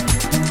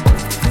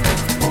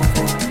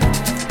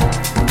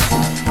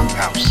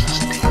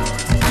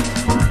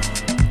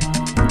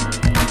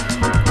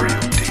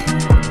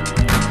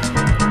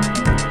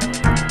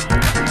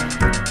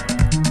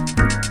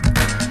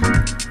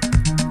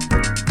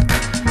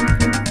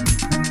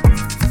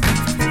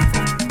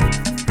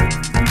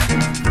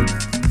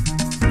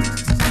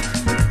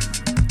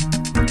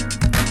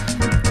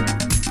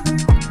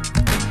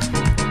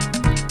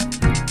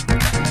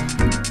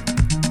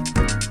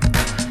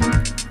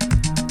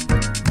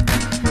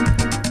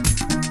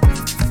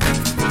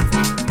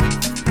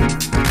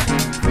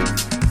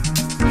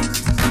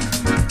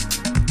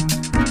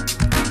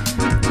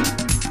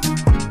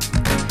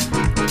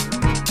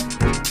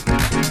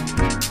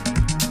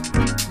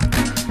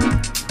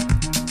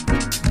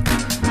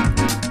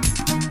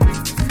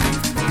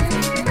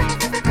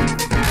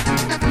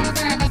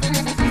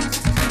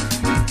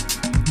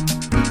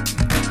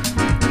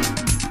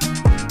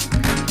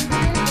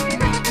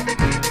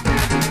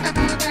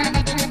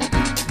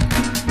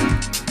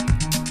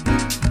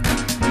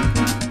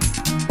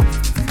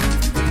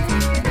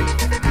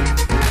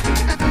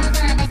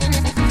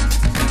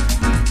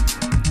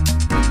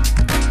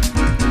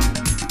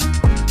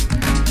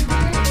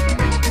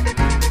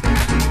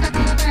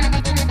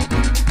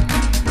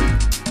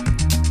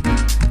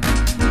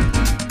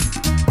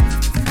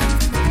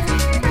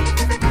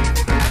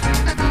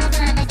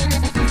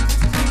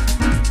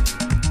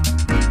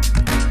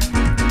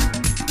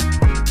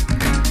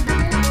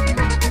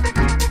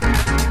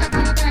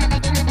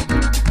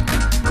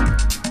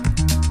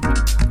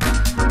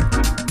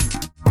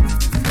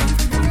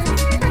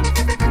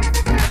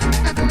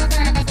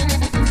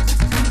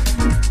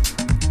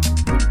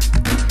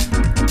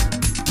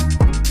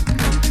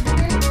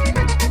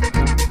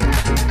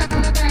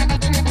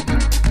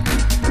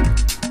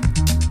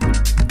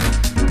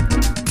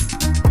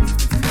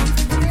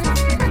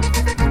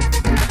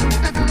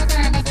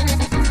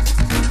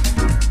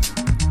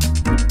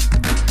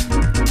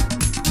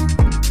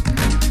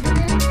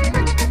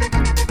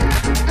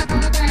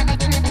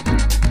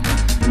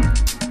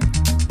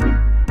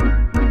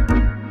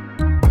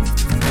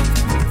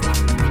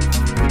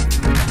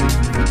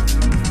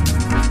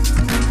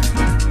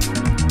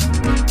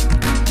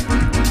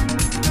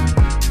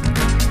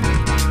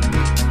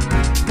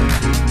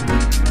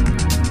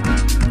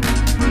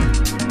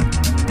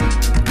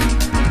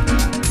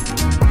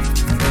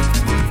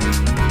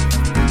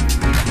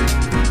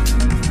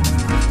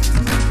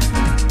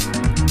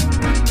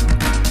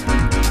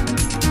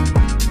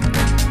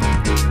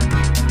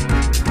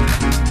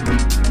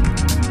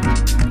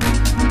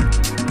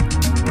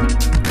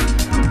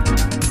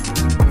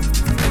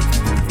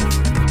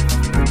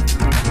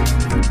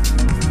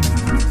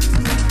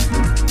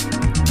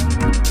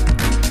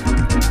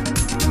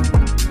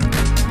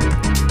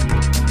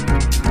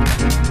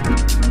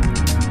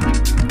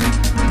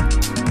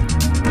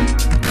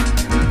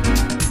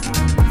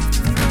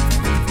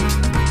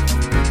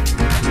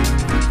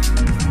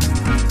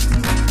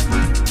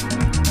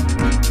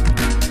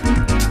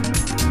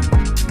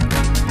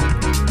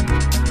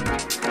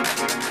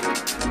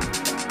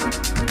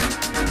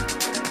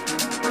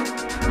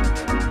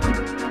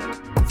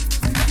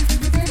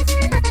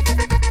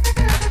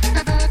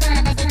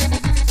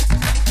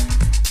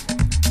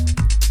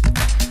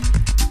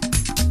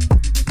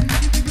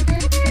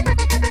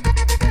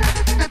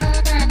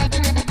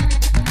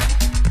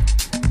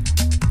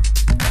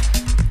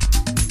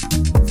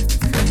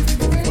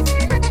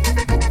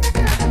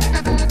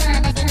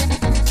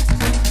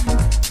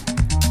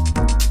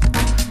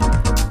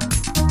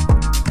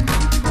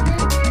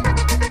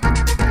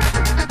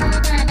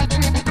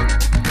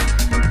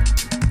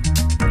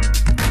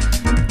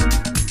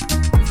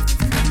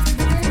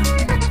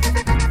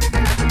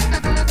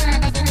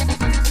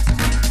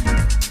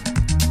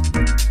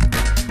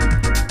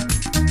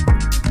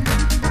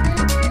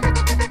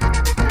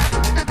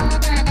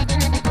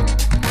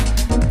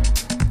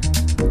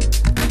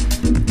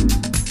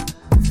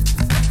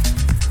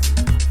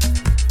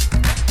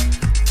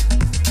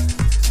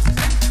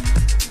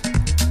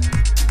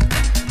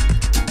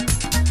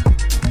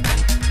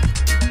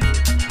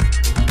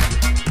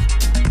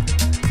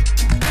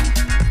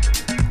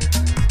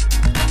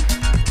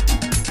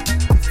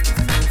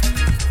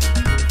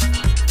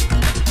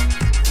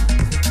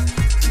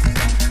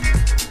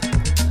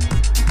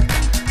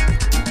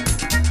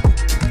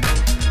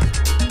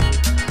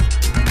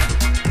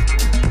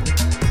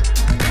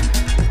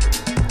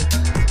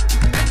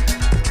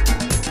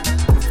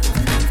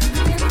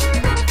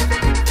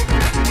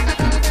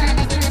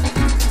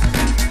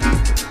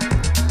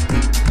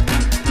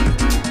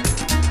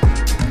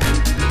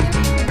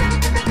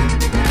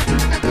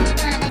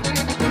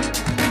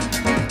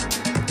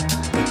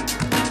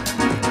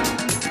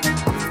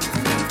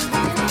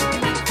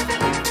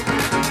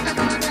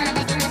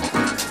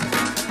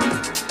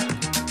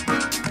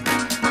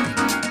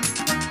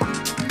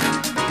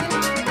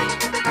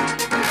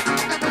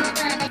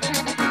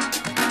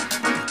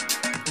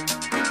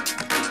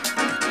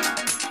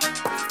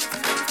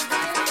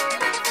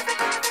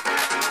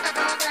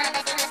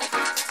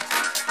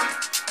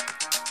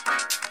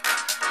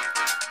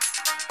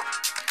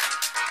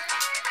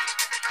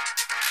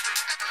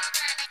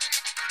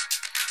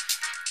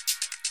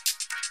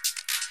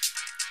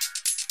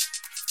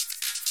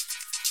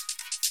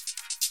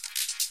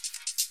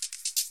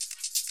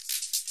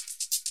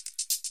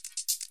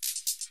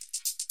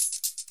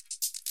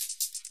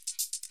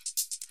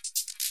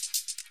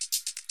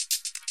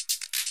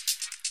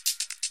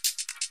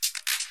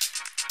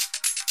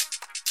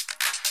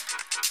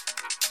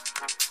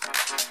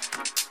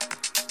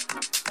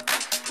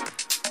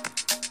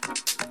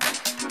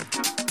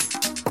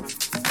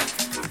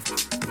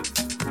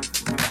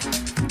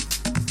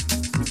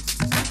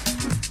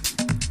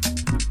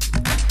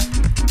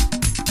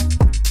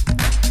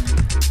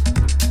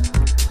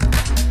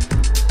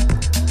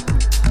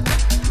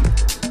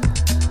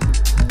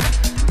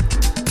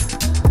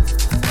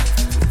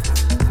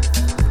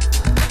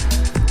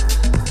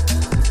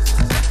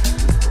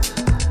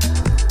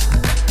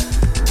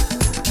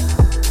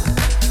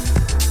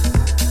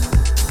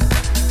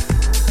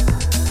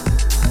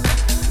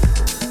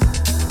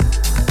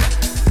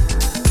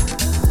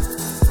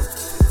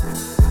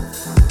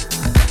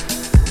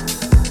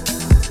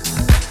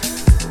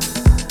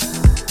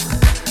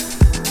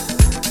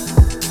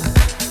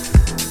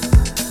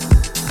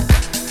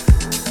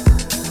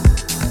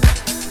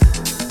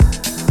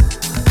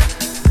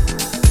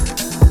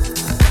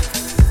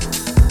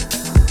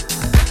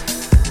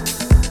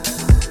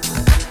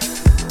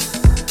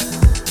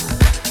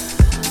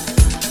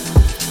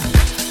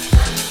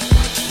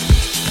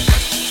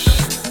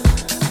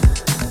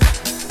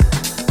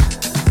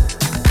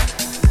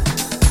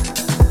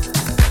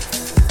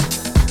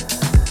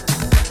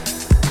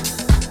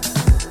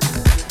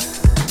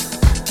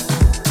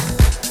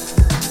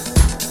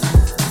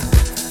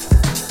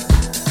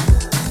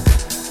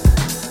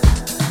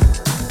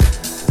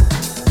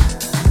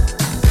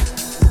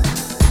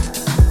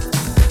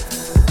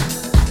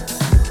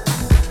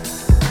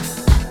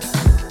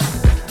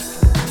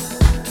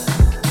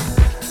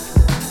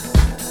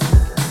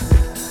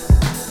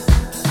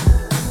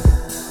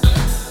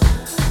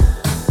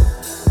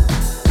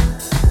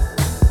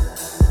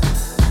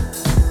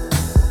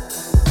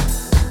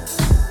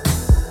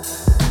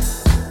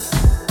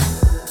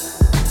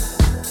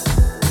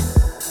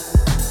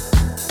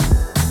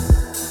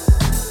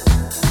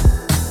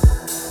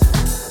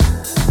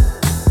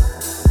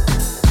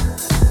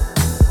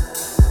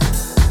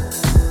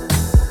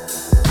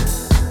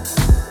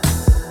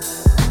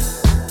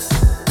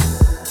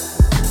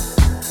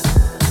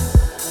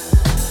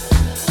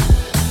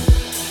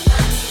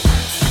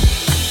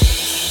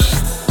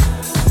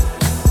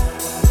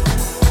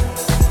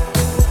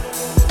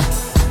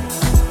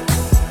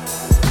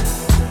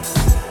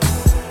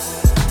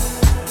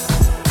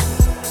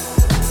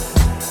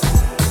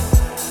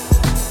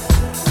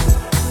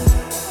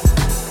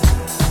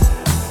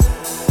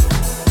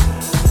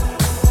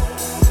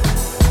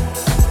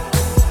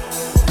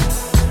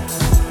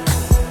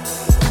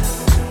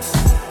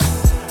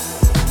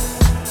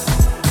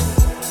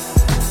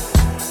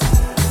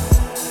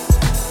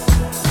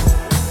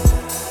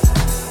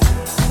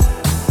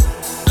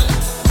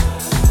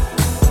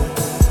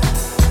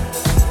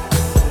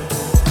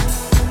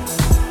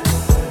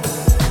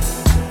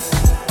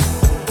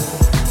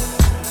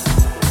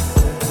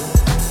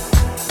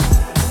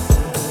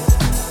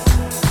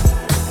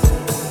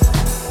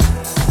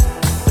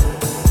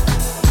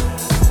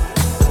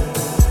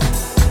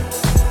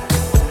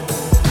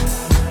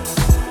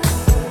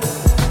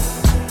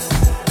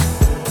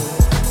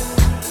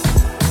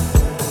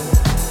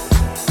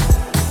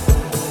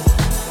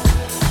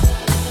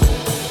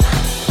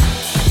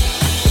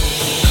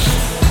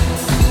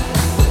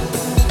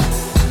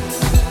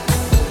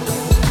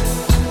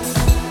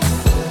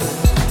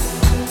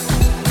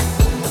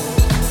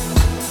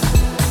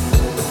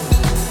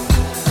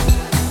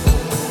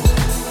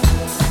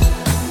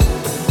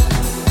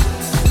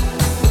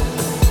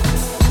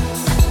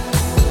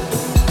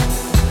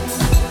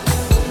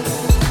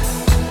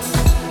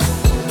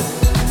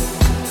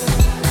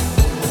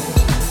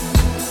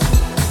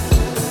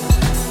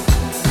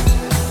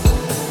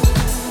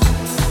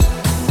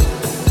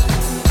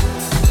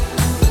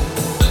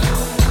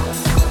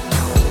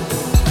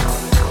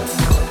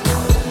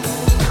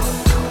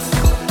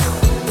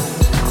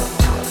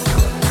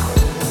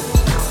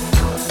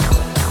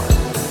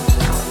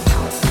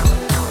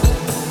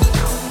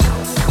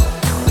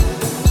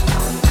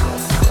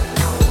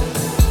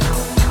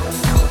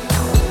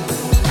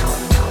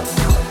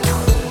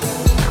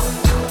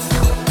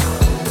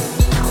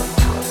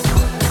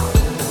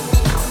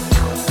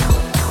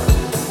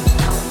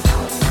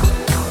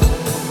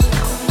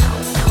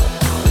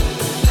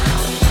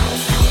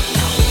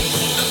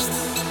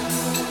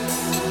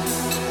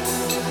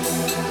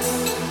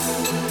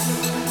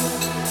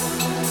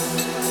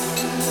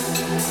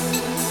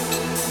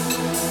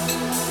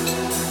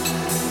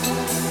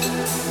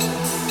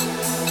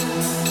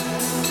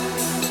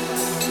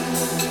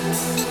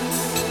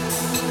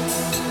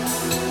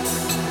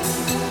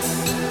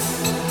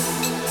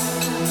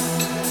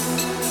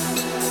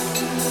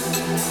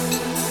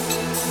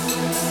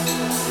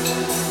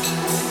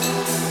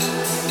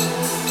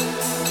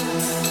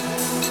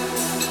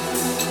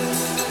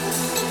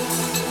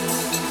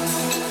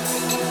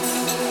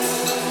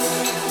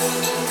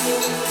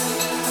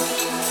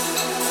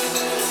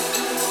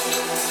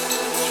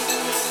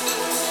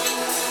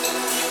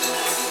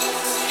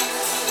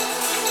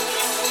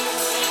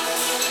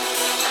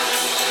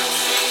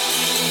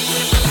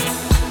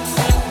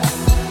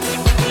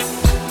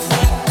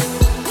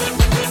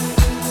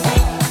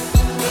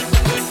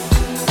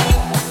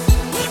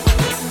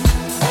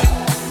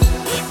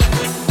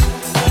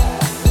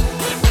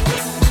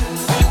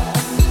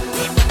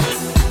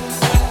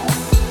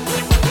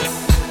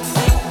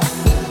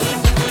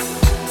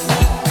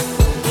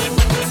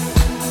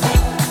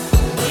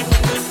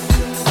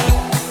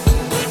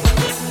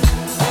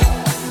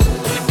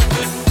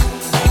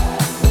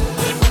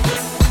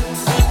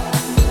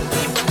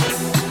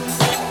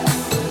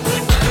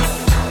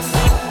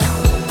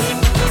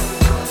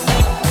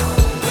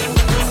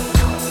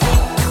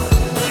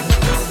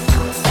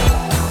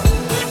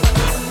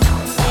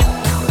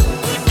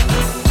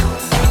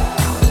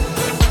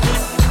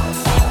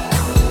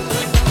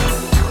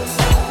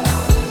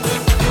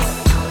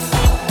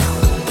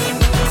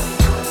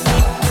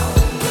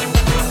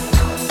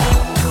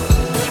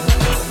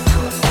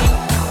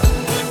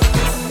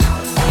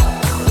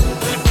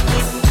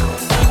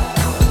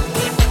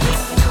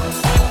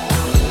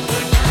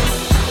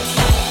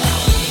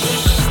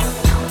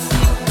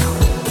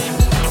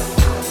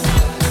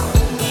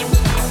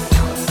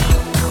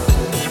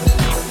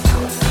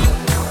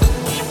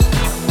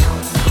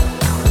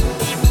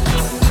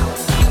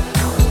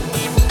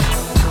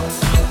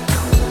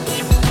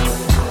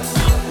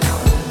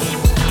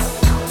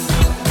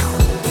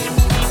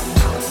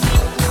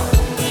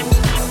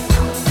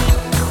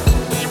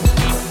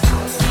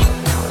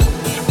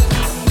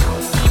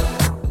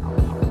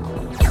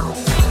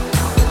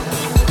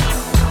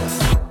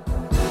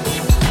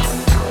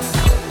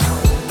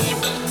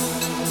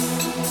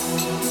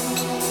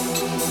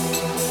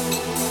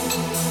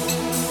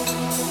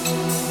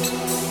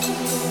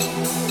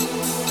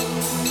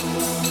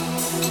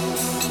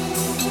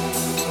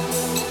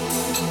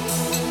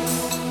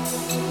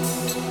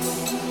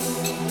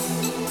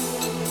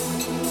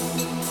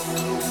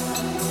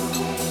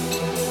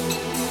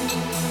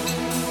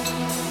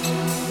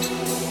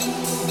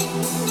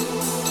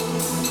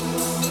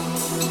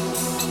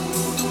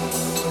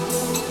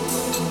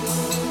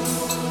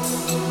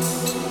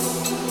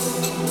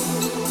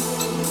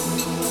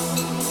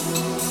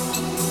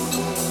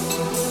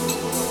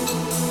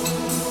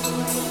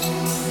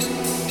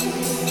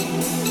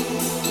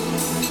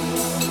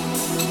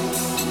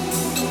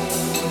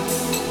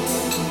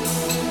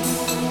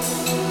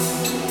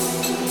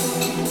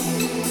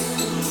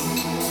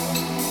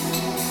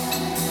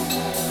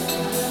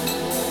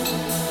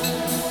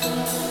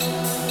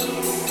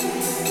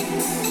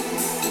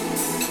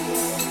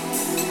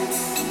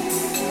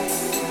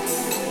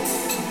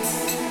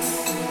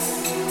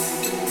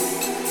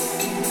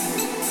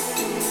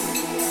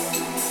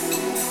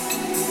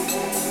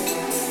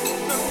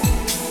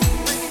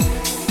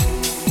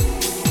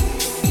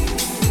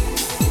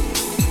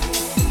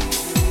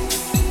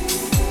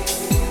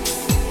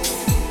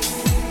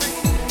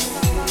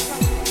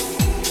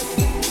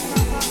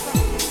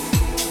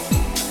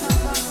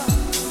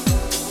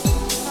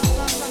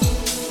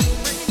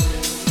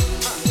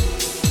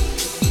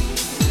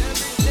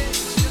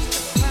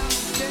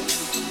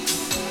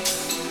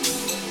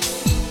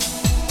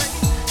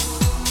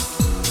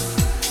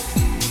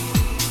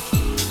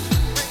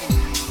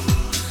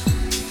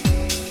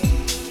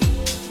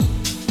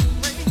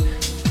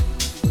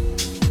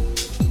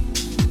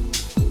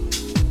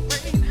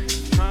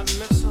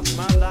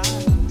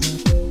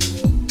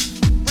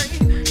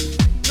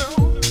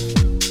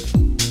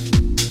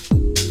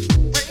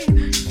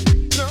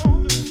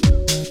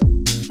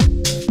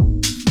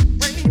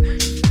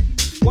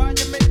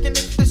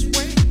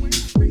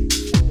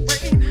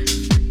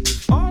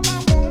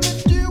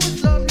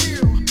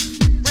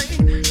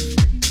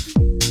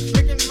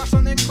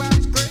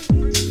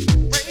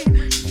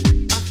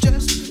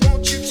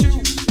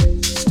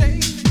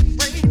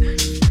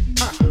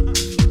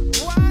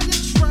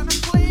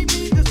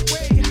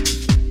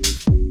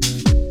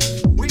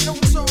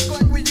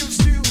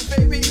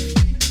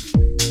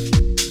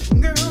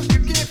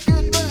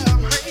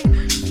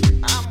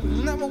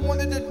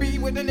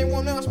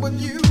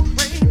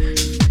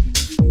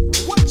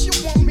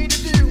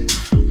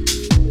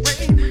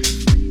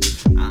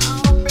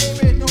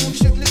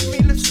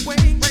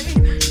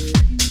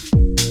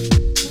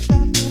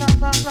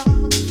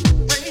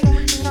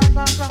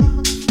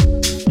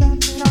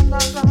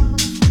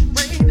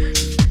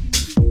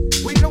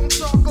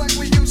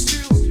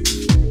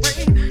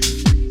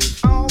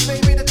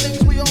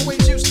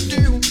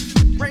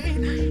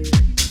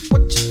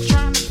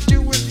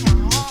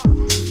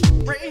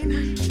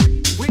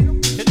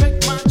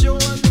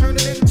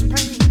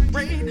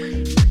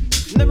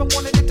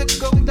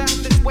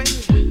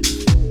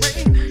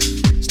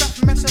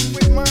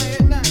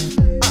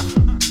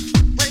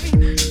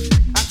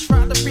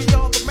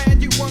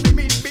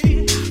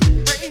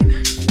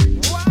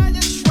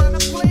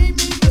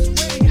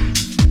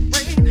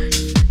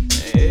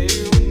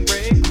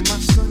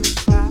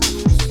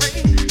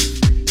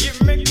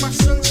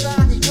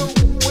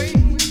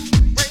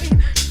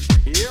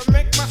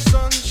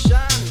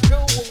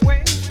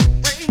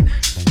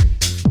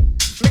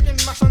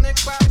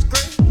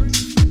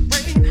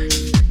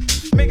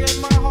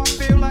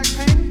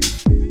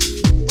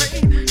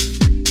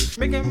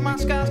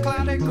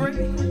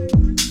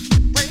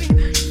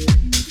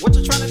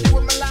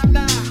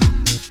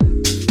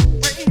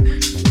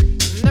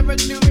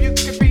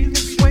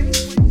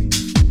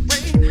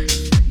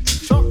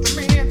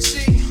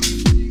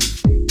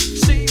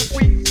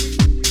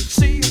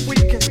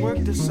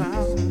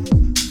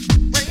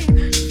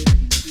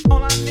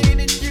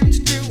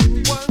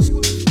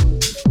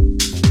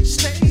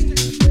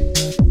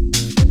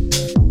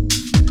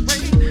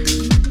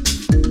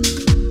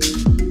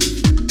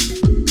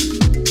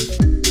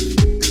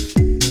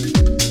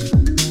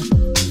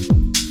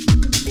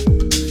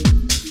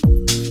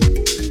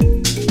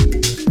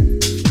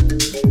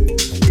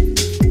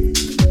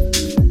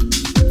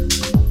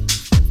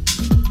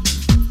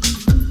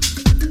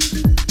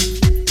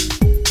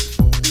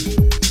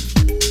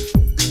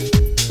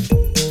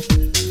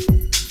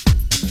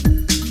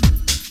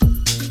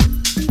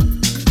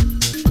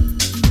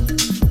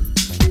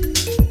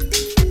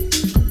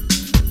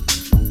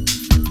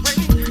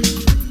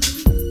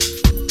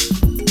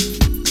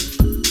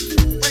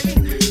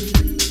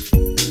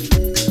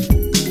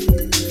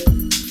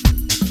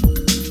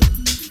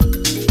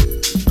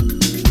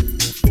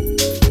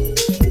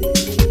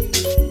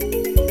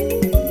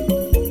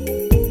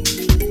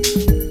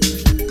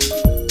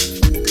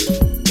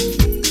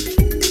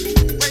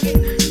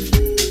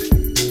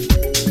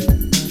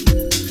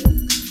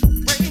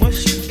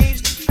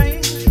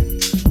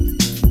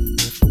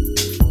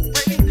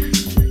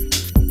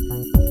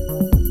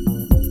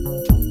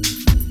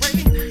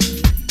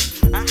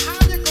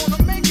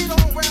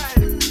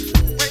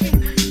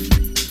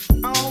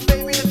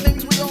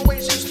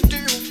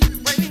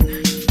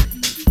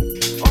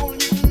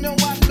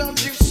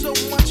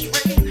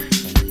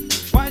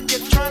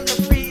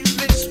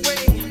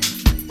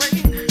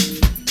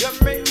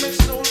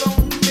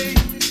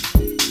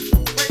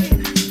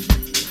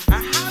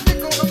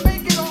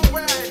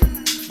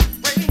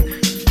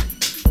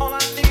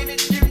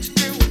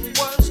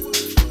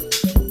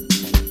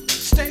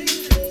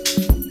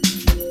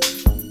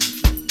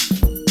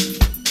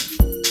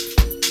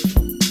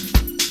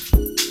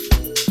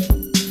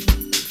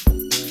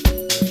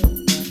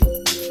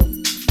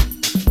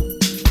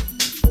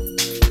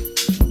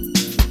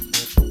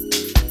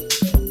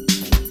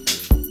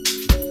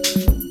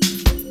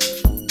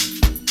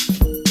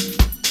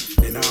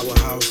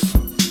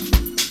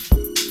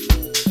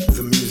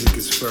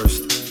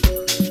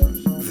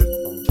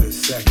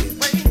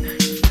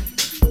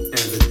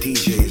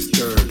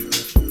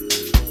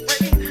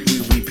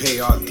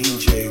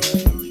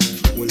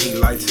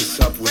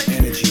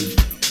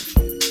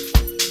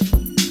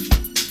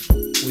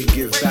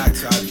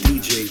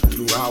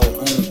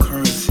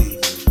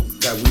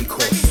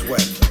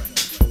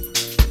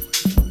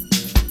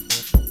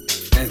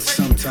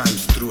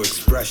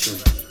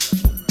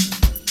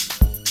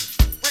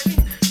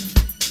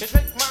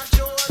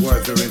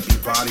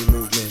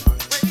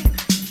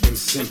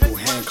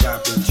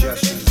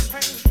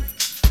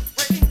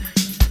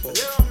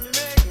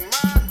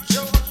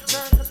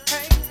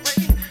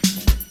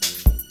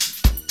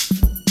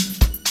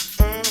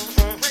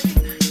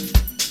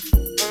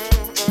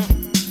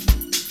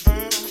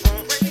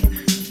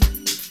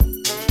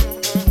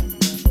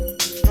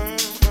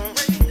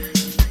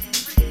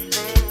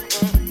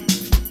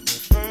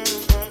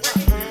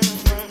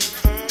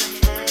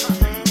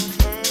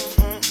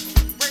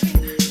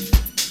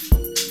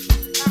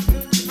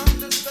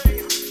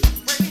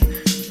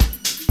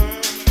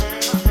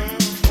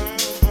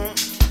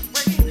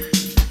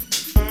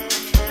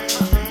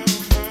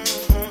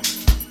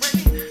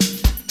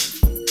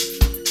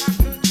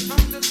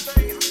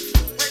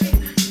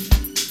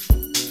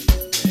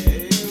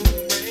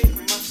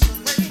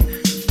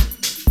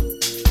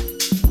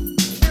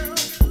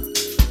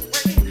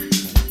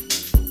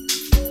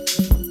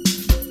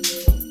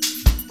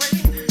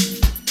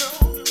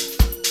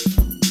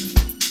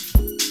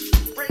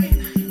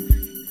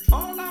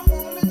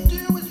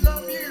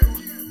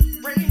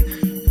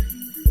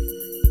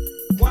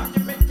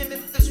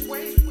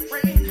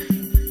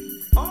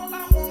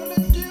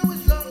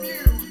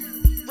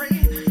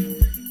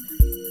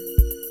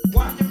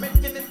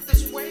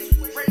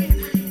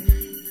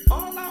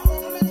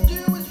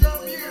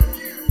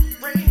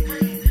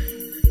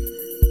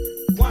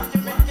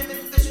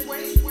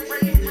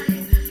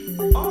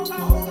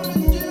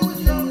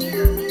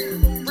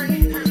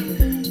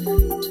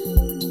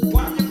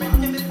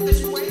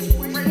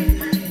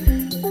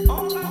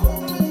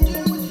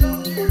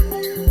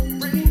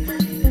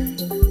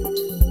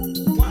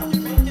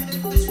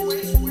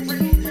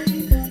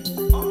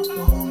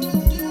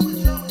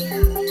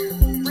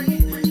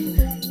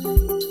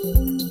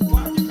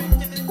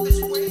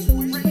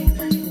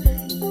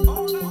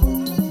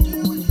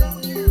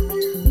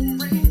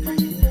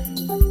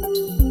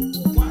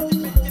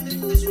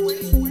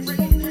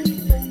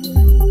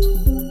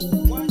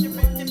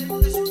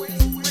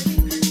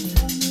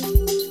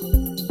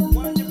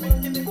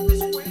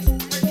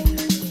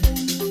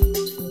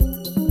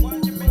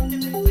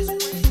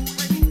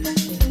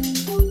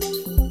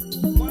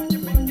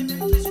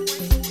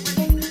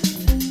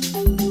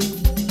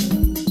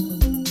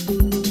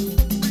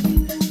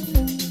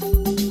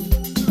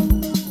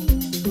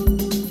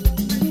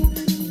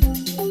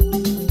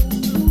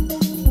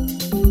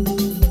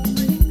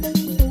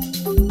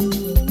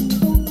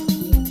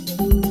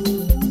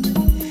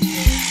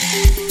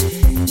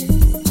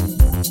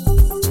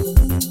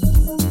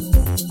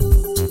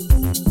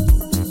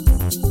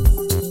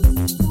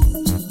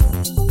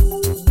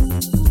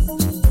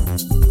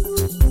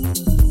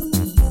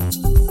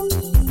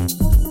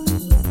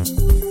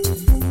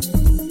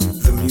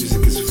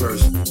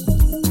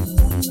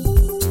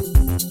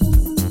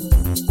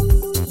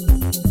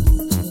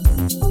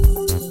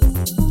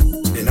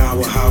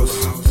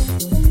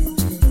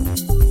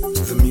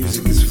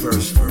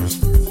 first.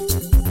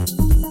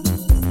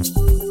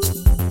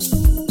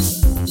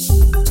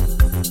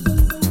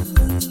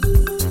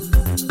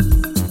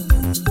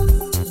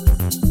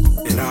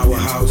 In our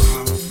house,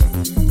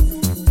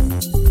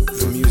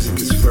 the music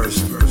is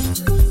first.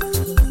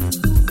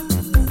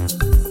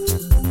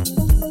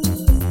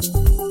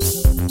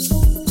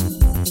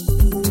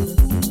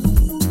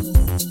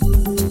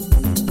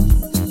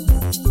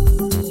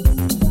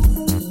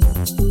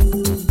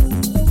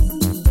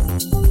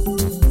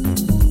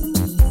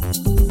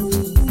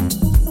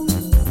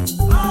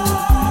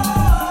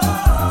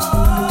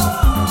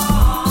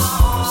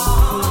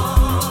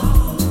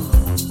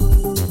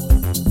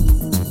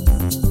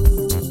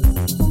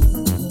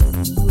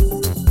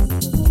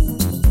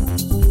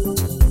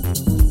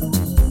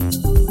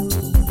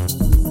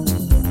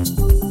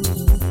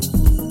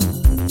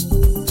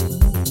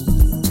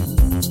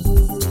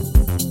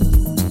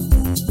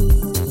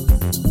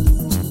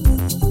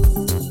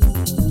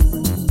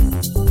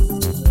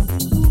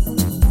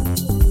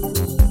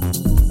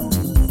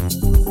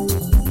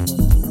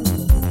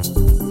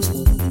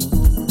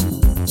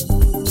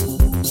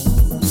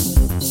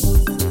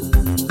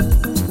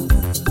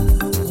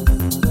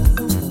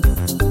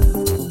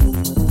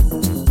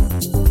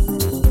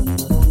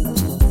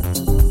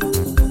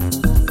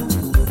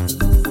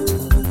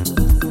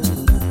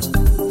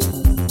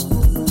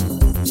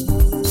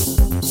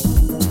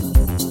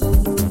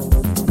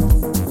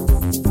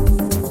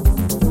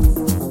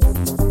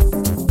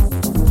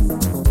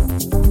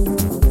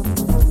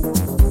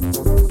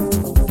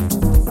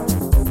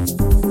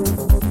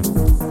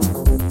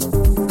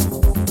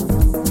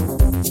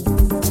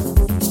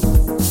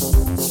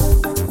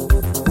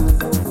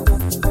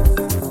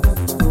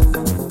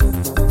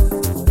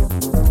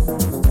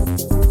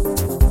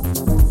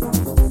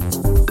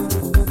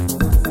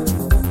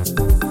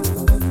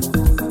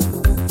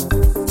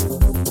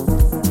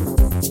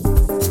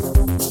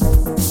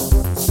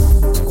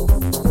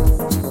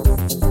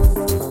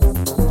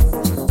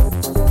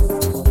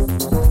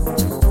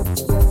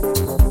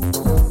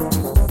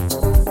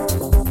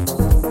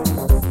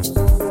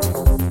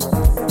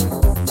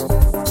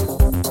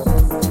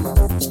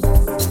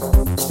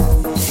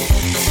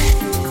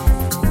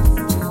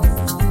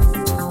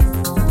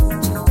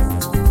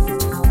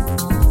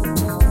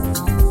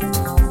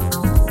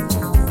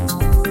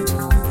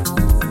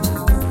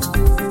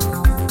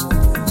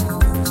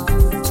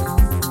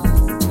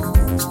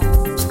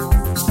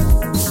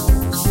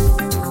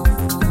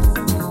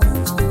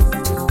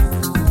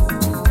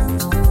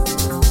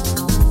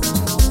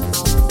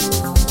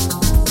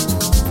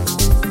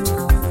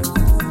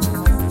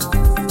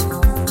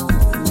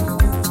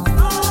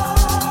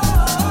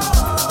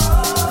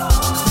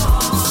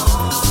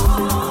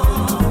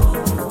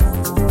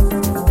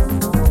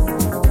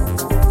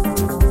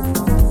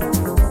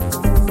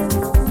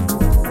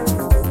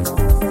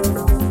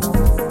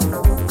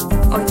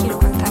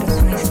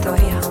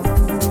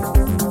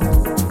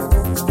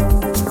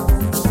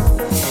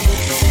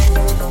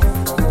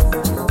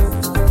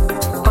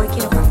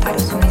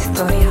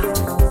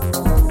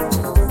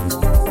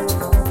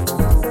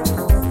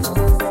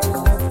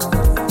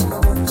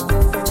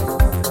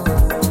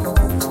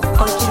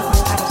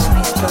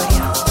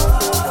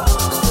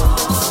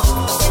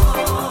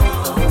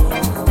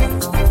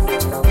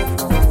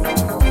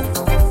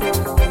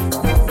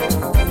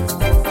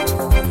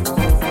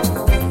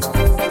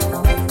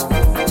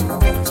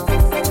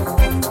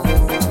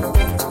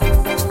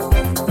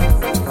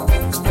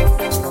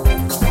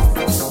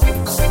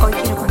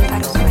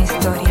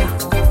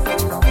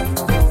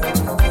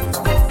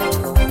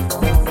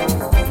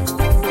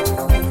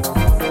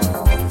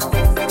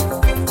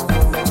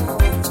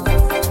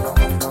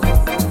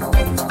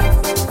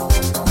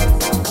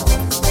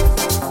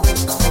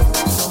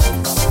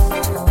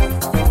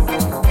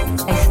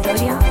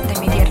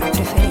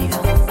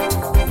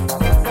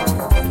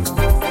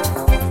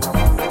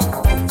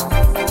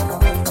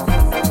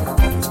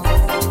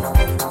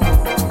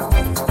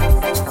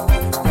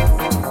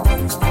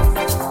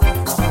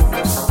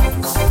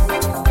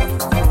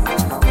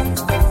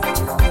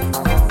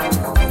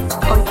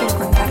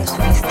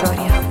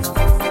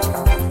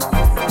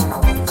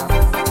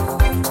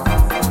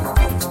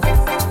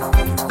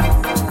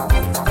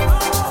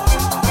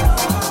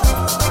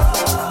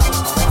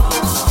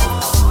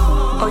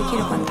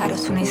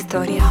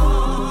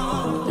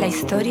 La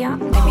historia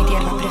de mi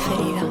tierra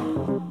preferida,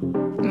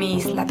 mi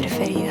isla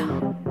preferida,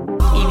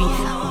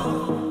 Ibiza,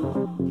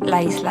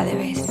 la isla de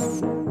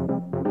Bes.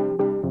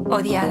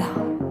 Odiada,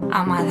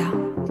 amada,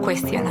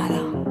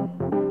 cuestionada.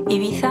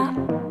 Ibiza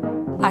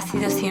ha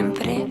sido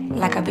siempre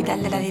la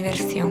capital de la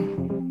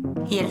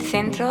diversión y el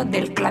centro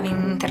del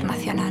clubbing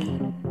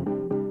internacional.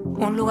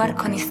 Un lugar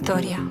con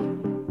historia,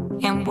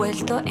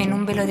 envuelto en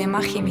un velo de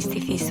magia y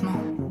misticismo,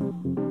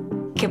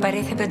 que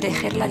parece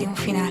protegerla de un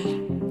final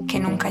que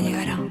nunca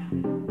llegará.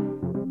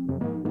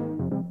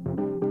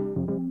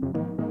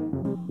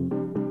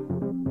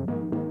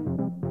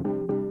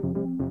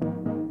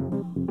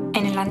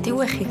 En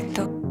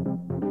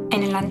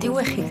el antiguo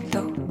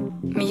Egipto,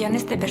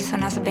 millones de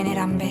personas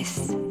veneran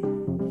Bes,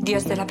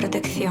 dios de la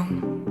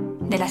protección,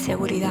 de la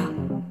seguridad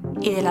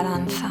y de la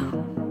danza,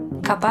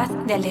 capaz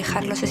de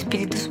alejar los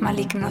espíritus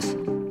malignos,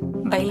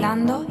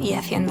 bailando y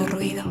haciendo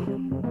ruido.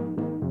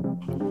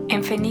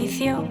 En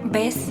fenicio,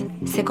 Bes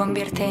se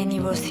convierte en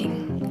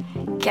Ibosin,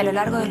 que a lo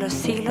largo de los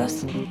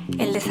siglos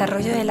el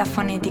desarrollo de la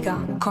fonética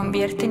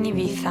convierte en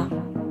Ibiza,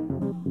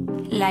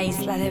 la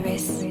isla de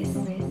Bes.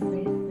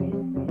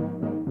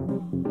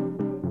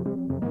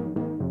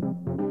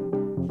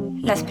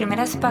 Las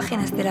primeras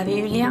páginas de la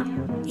Biblia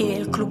y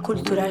del Club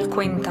Cultural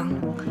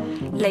cuentan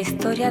la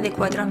historia de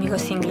 4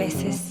 amigos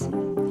ingleses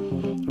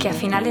que a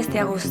finales de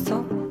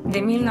agosto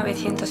de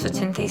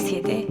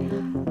 1987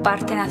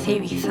 parten hacia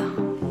Ibiza.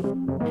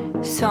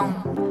 Son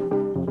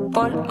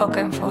Paul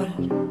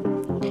Oakenfold,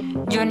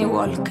 Johnny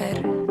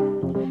Walker,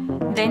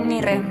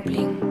 Denny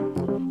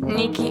Rampling,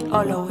 Nicky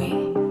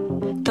Holloway.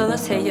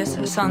 Todos ellos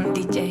son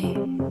DJ.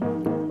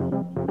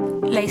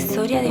 La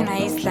historia de una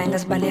isla en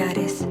las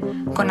Baleares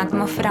con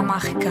atmósfera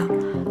mágica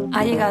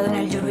ha llegado en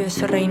el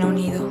lluvioso Reino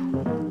Unido,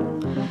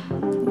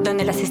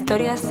 donde las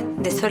historias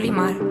de sol y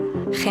mar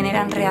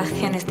generan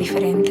reacciones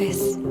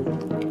diferentes.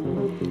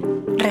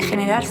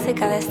 Regenerarse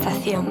cada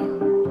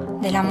estación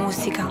de la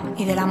música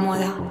y de la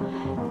moda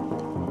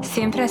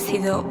siempre ha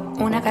sido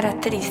una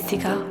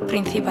característica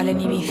principal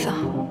en Ibiza.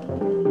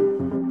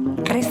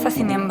 Resta,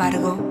 sin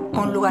embargo,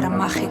 un lugar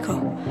mágico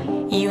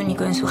y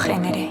único en su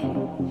género,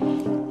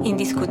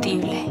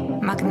 indiscutible,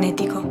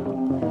 magnético,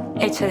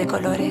 hecho de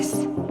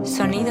colores,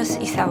 sonidos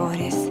y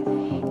sabores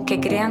que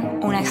crean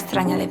una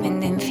extraña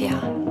dependencia.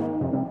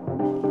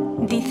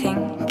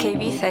 Dicen que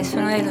Ibiza es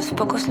uno de los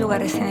pocos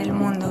lugares en el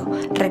mundo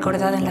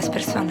recordado en las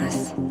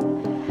personas.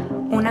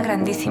 Una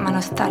grandísima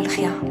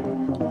nostalgia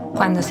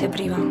cuando se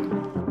privan.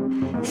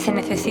 Se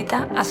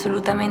necesita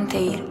absolutamente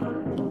ir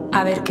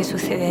a ver qué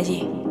sucede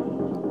allí.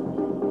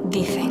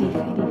 Dicen.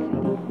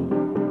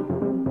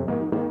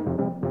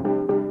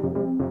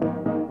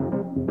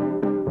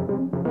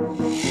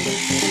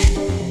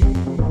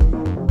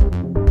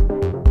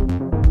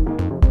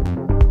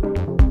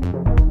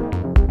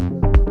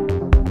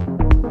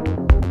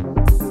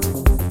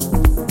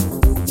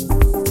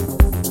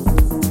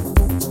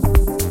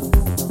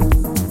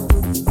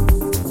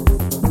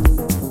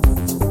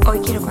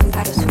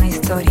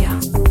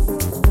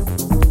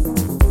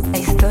 La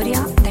historia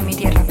de mi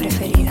tierra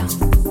preferida.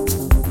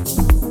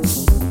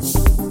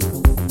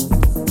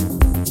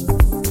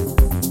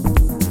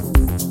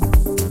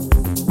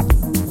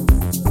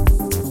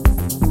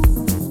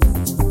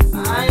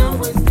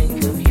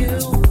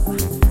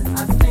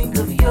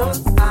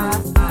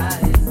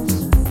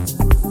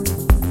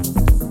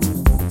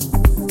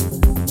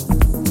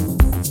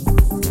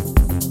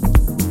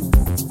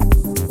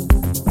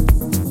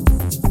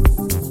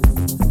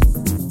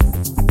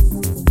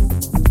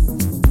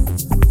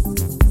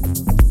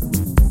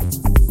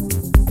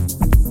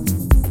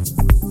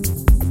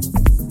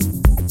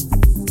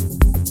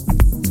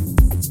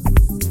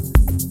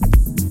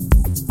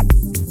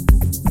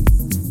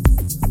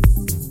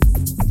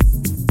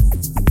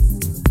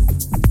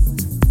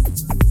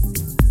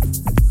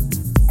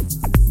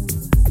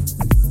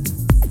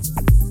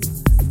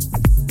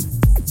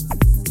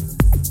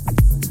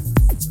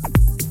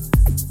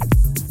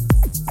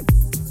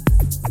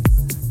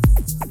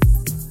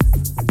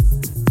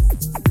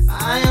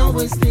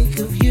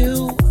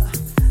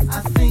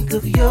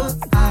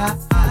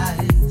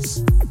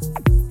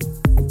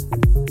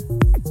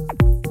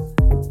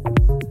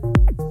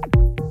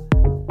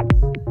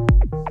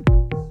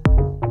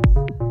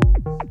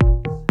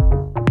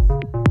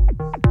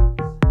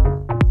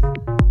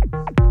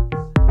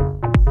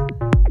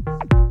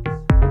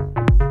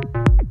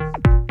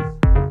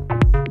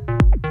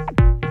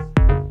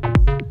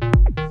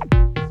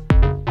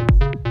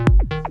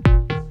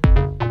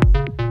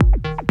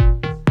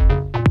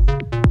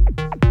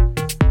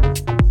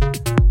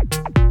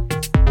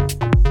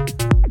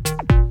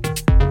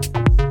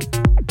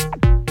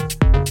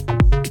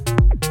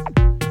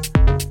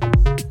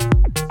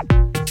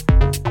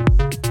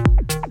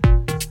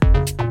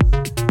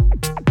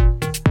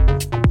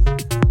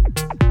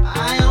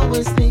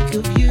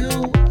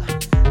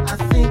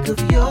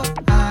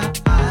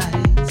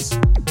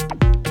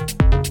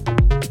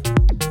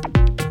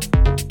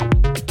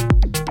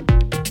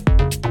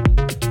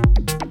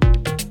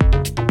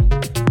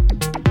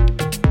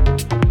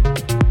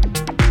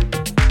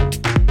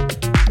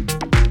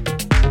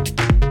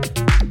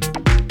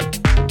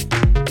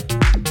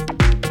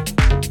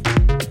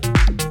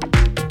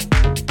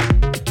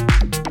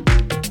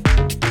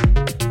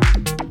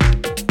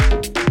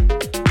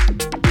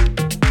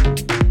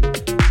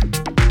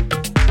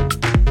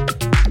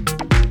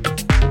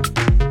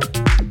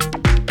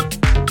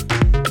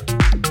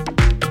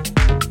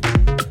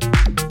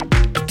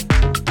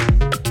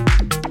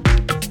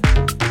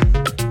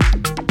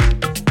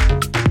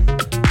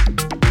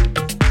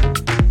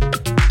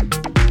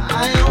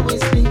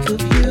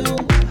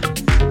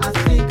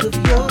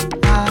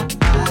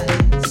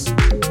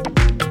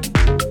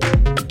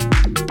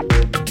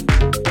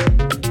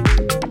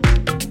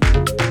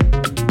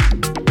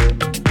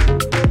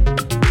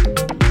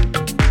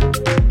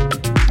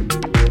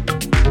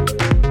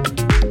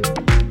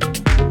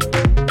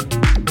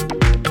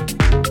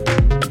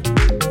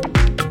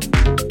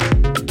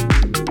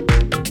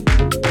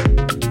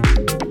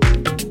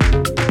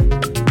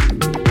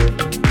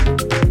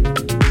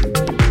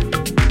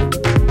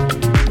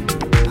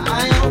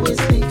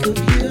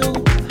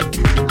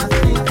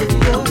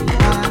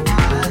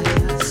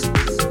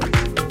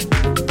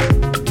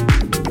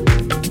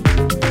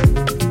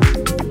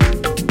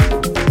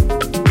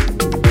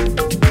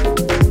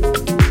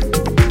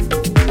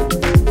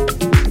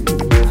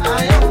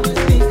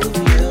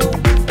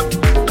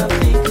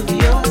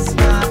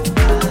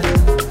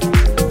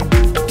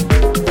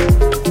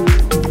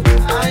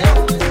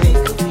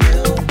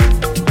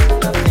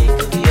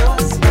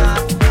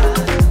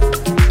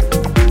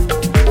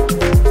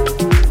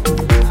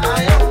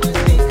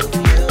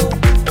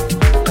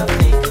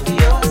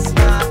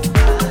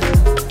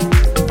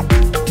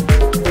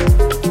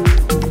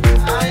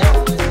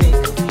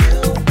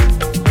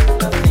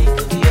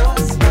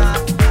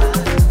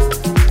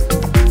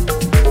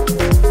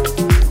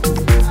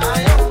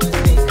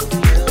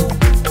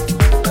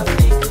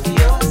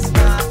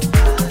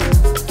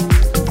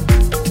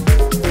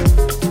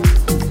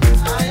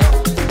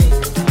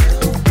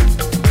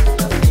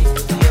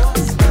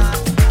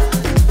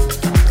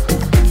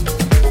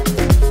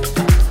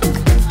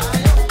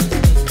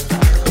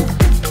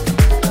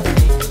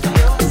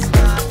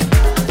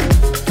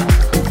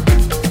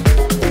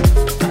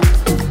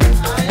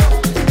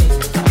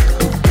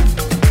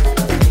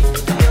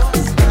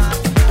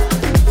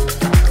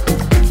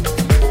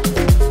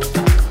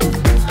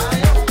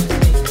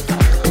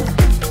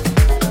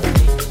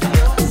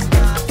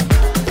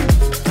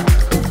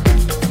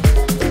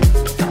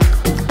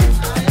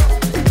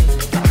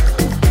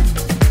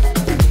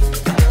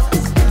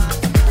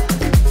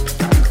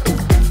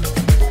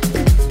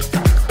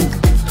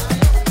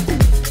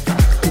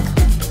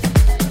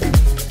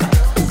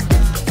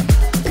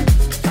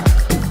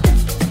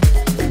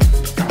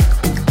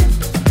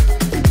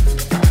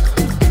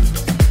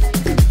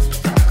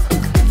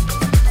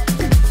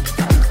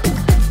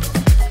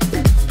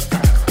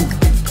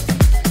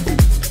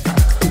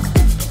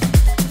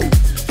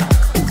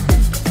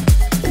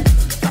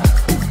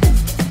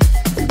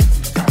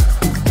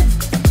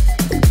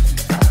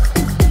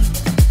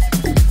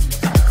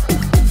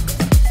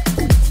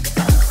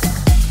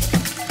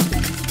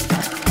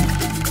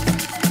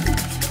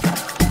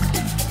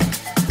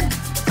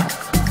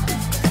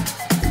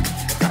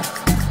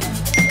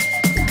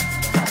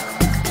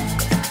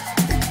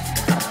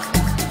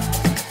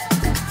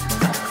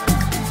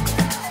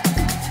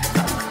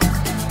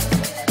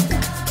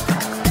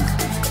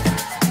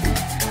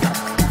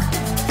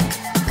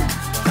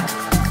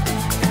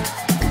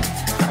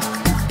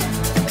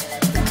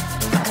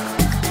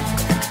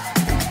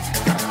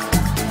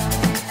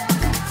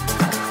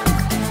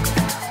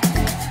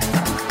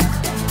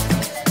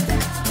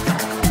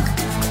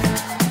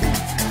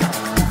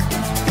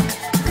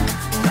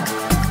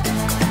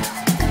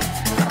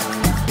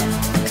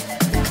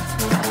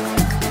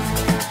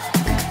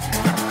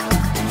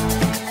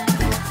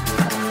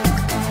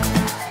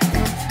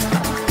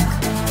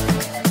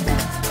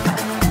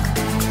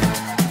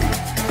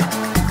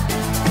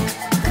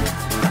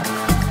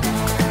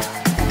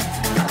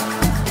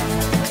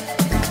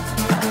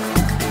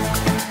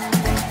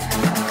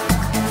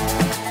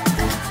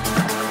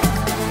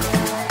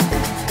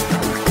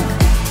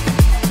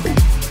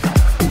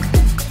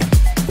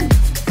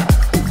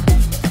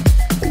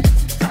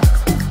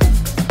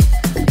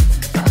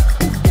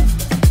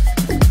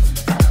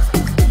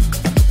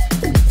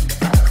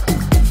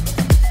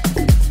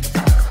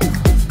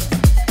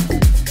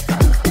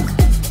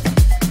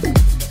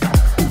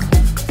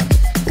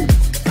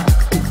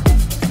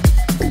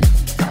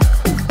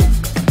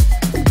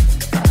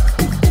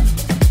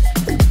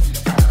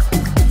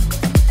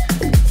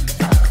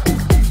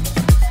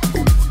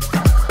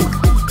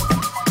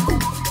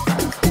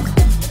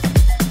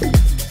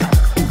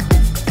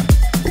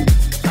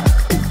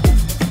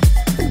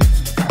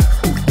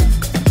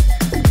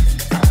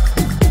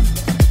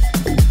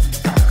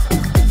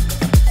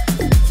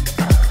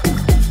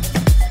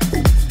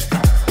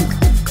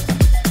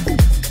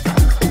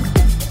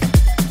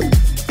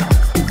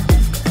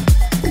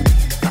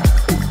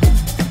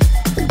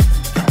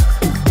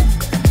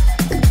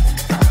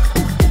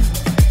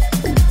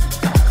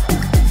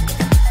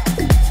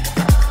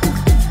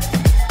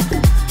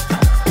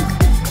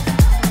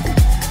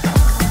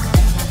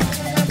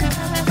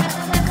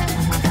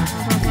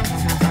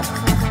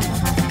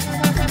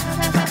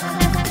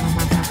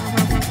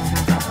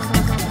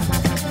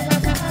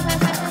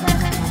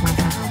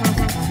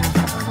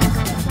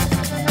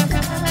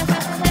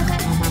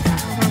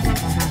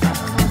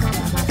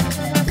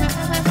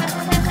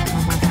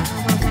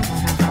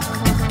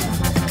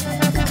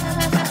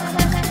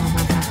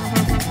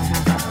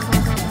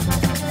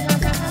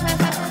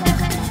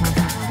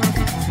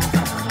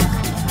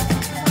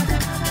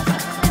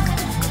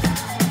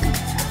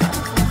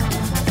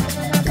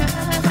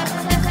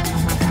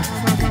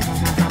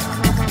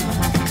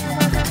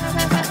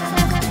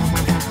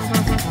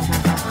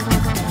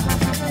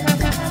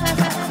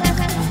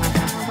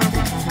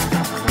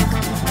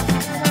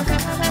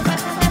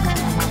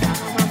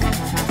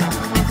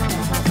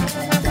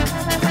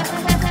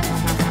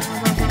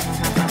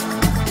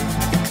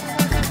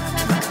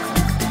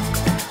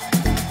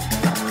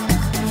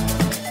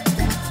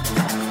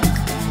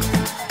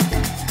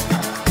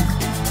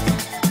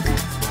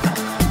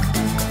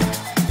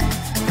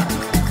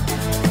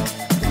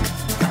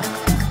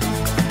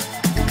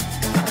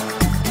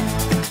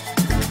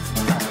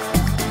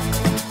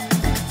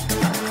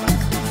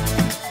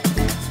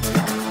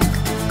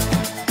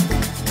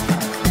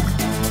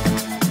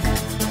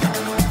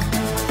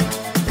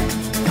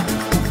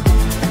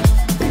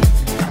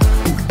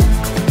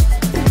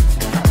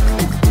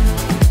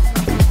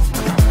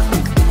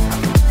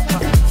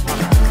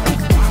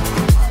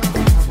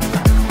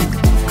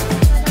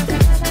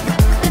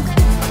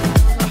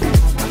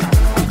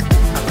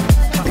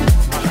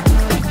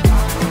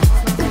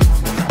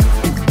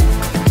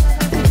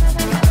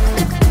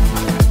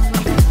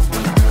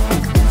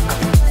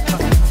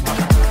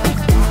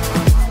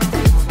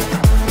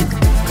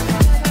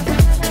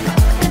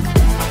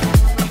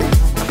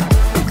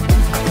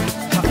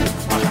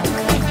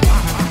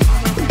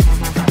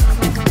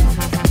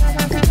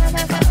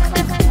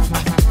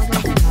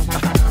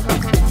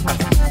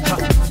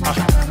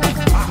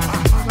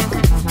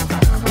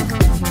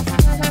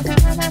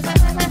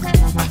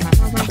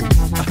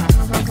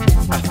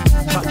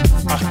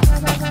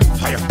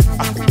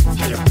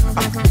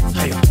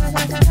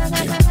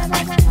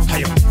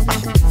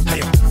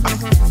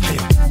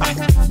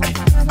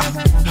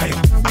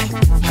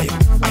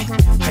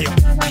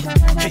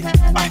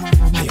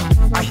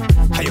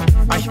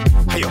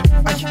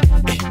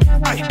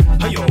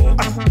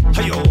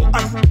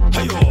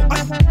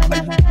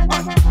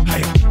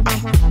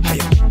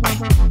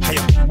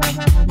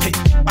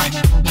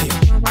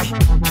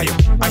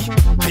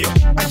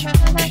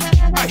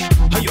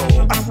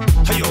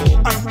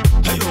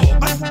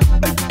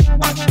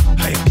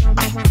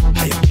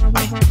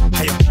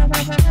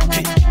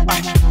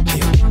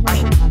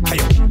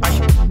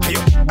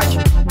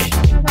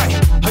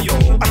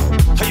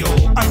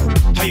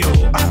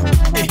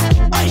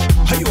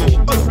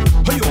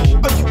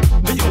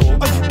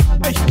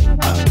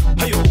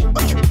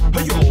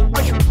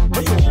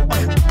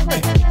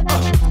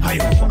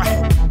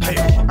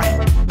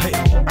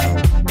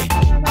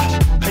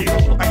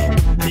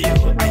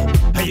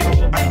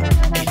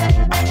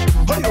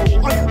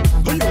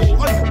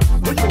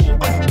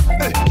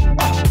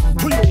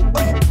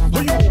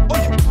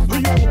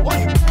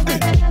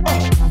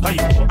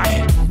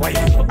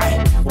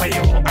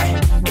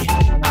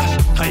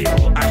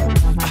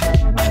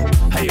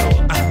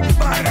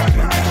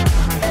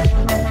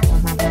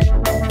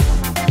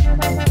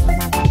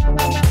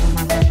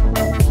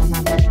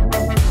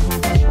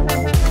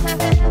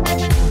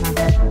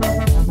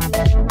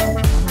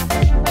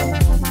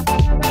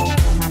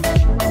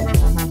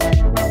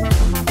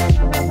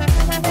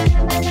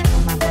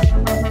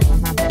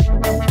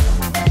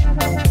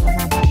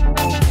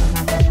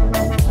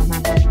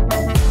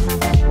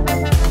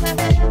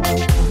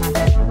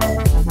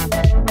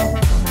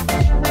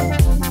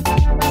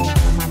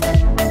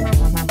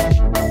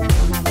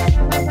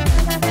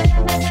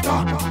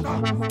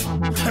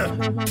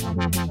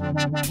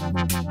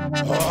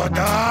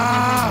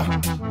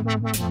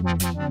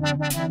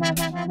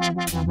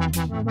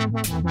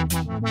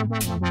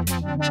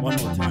 One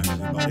more time,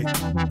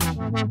 everybody.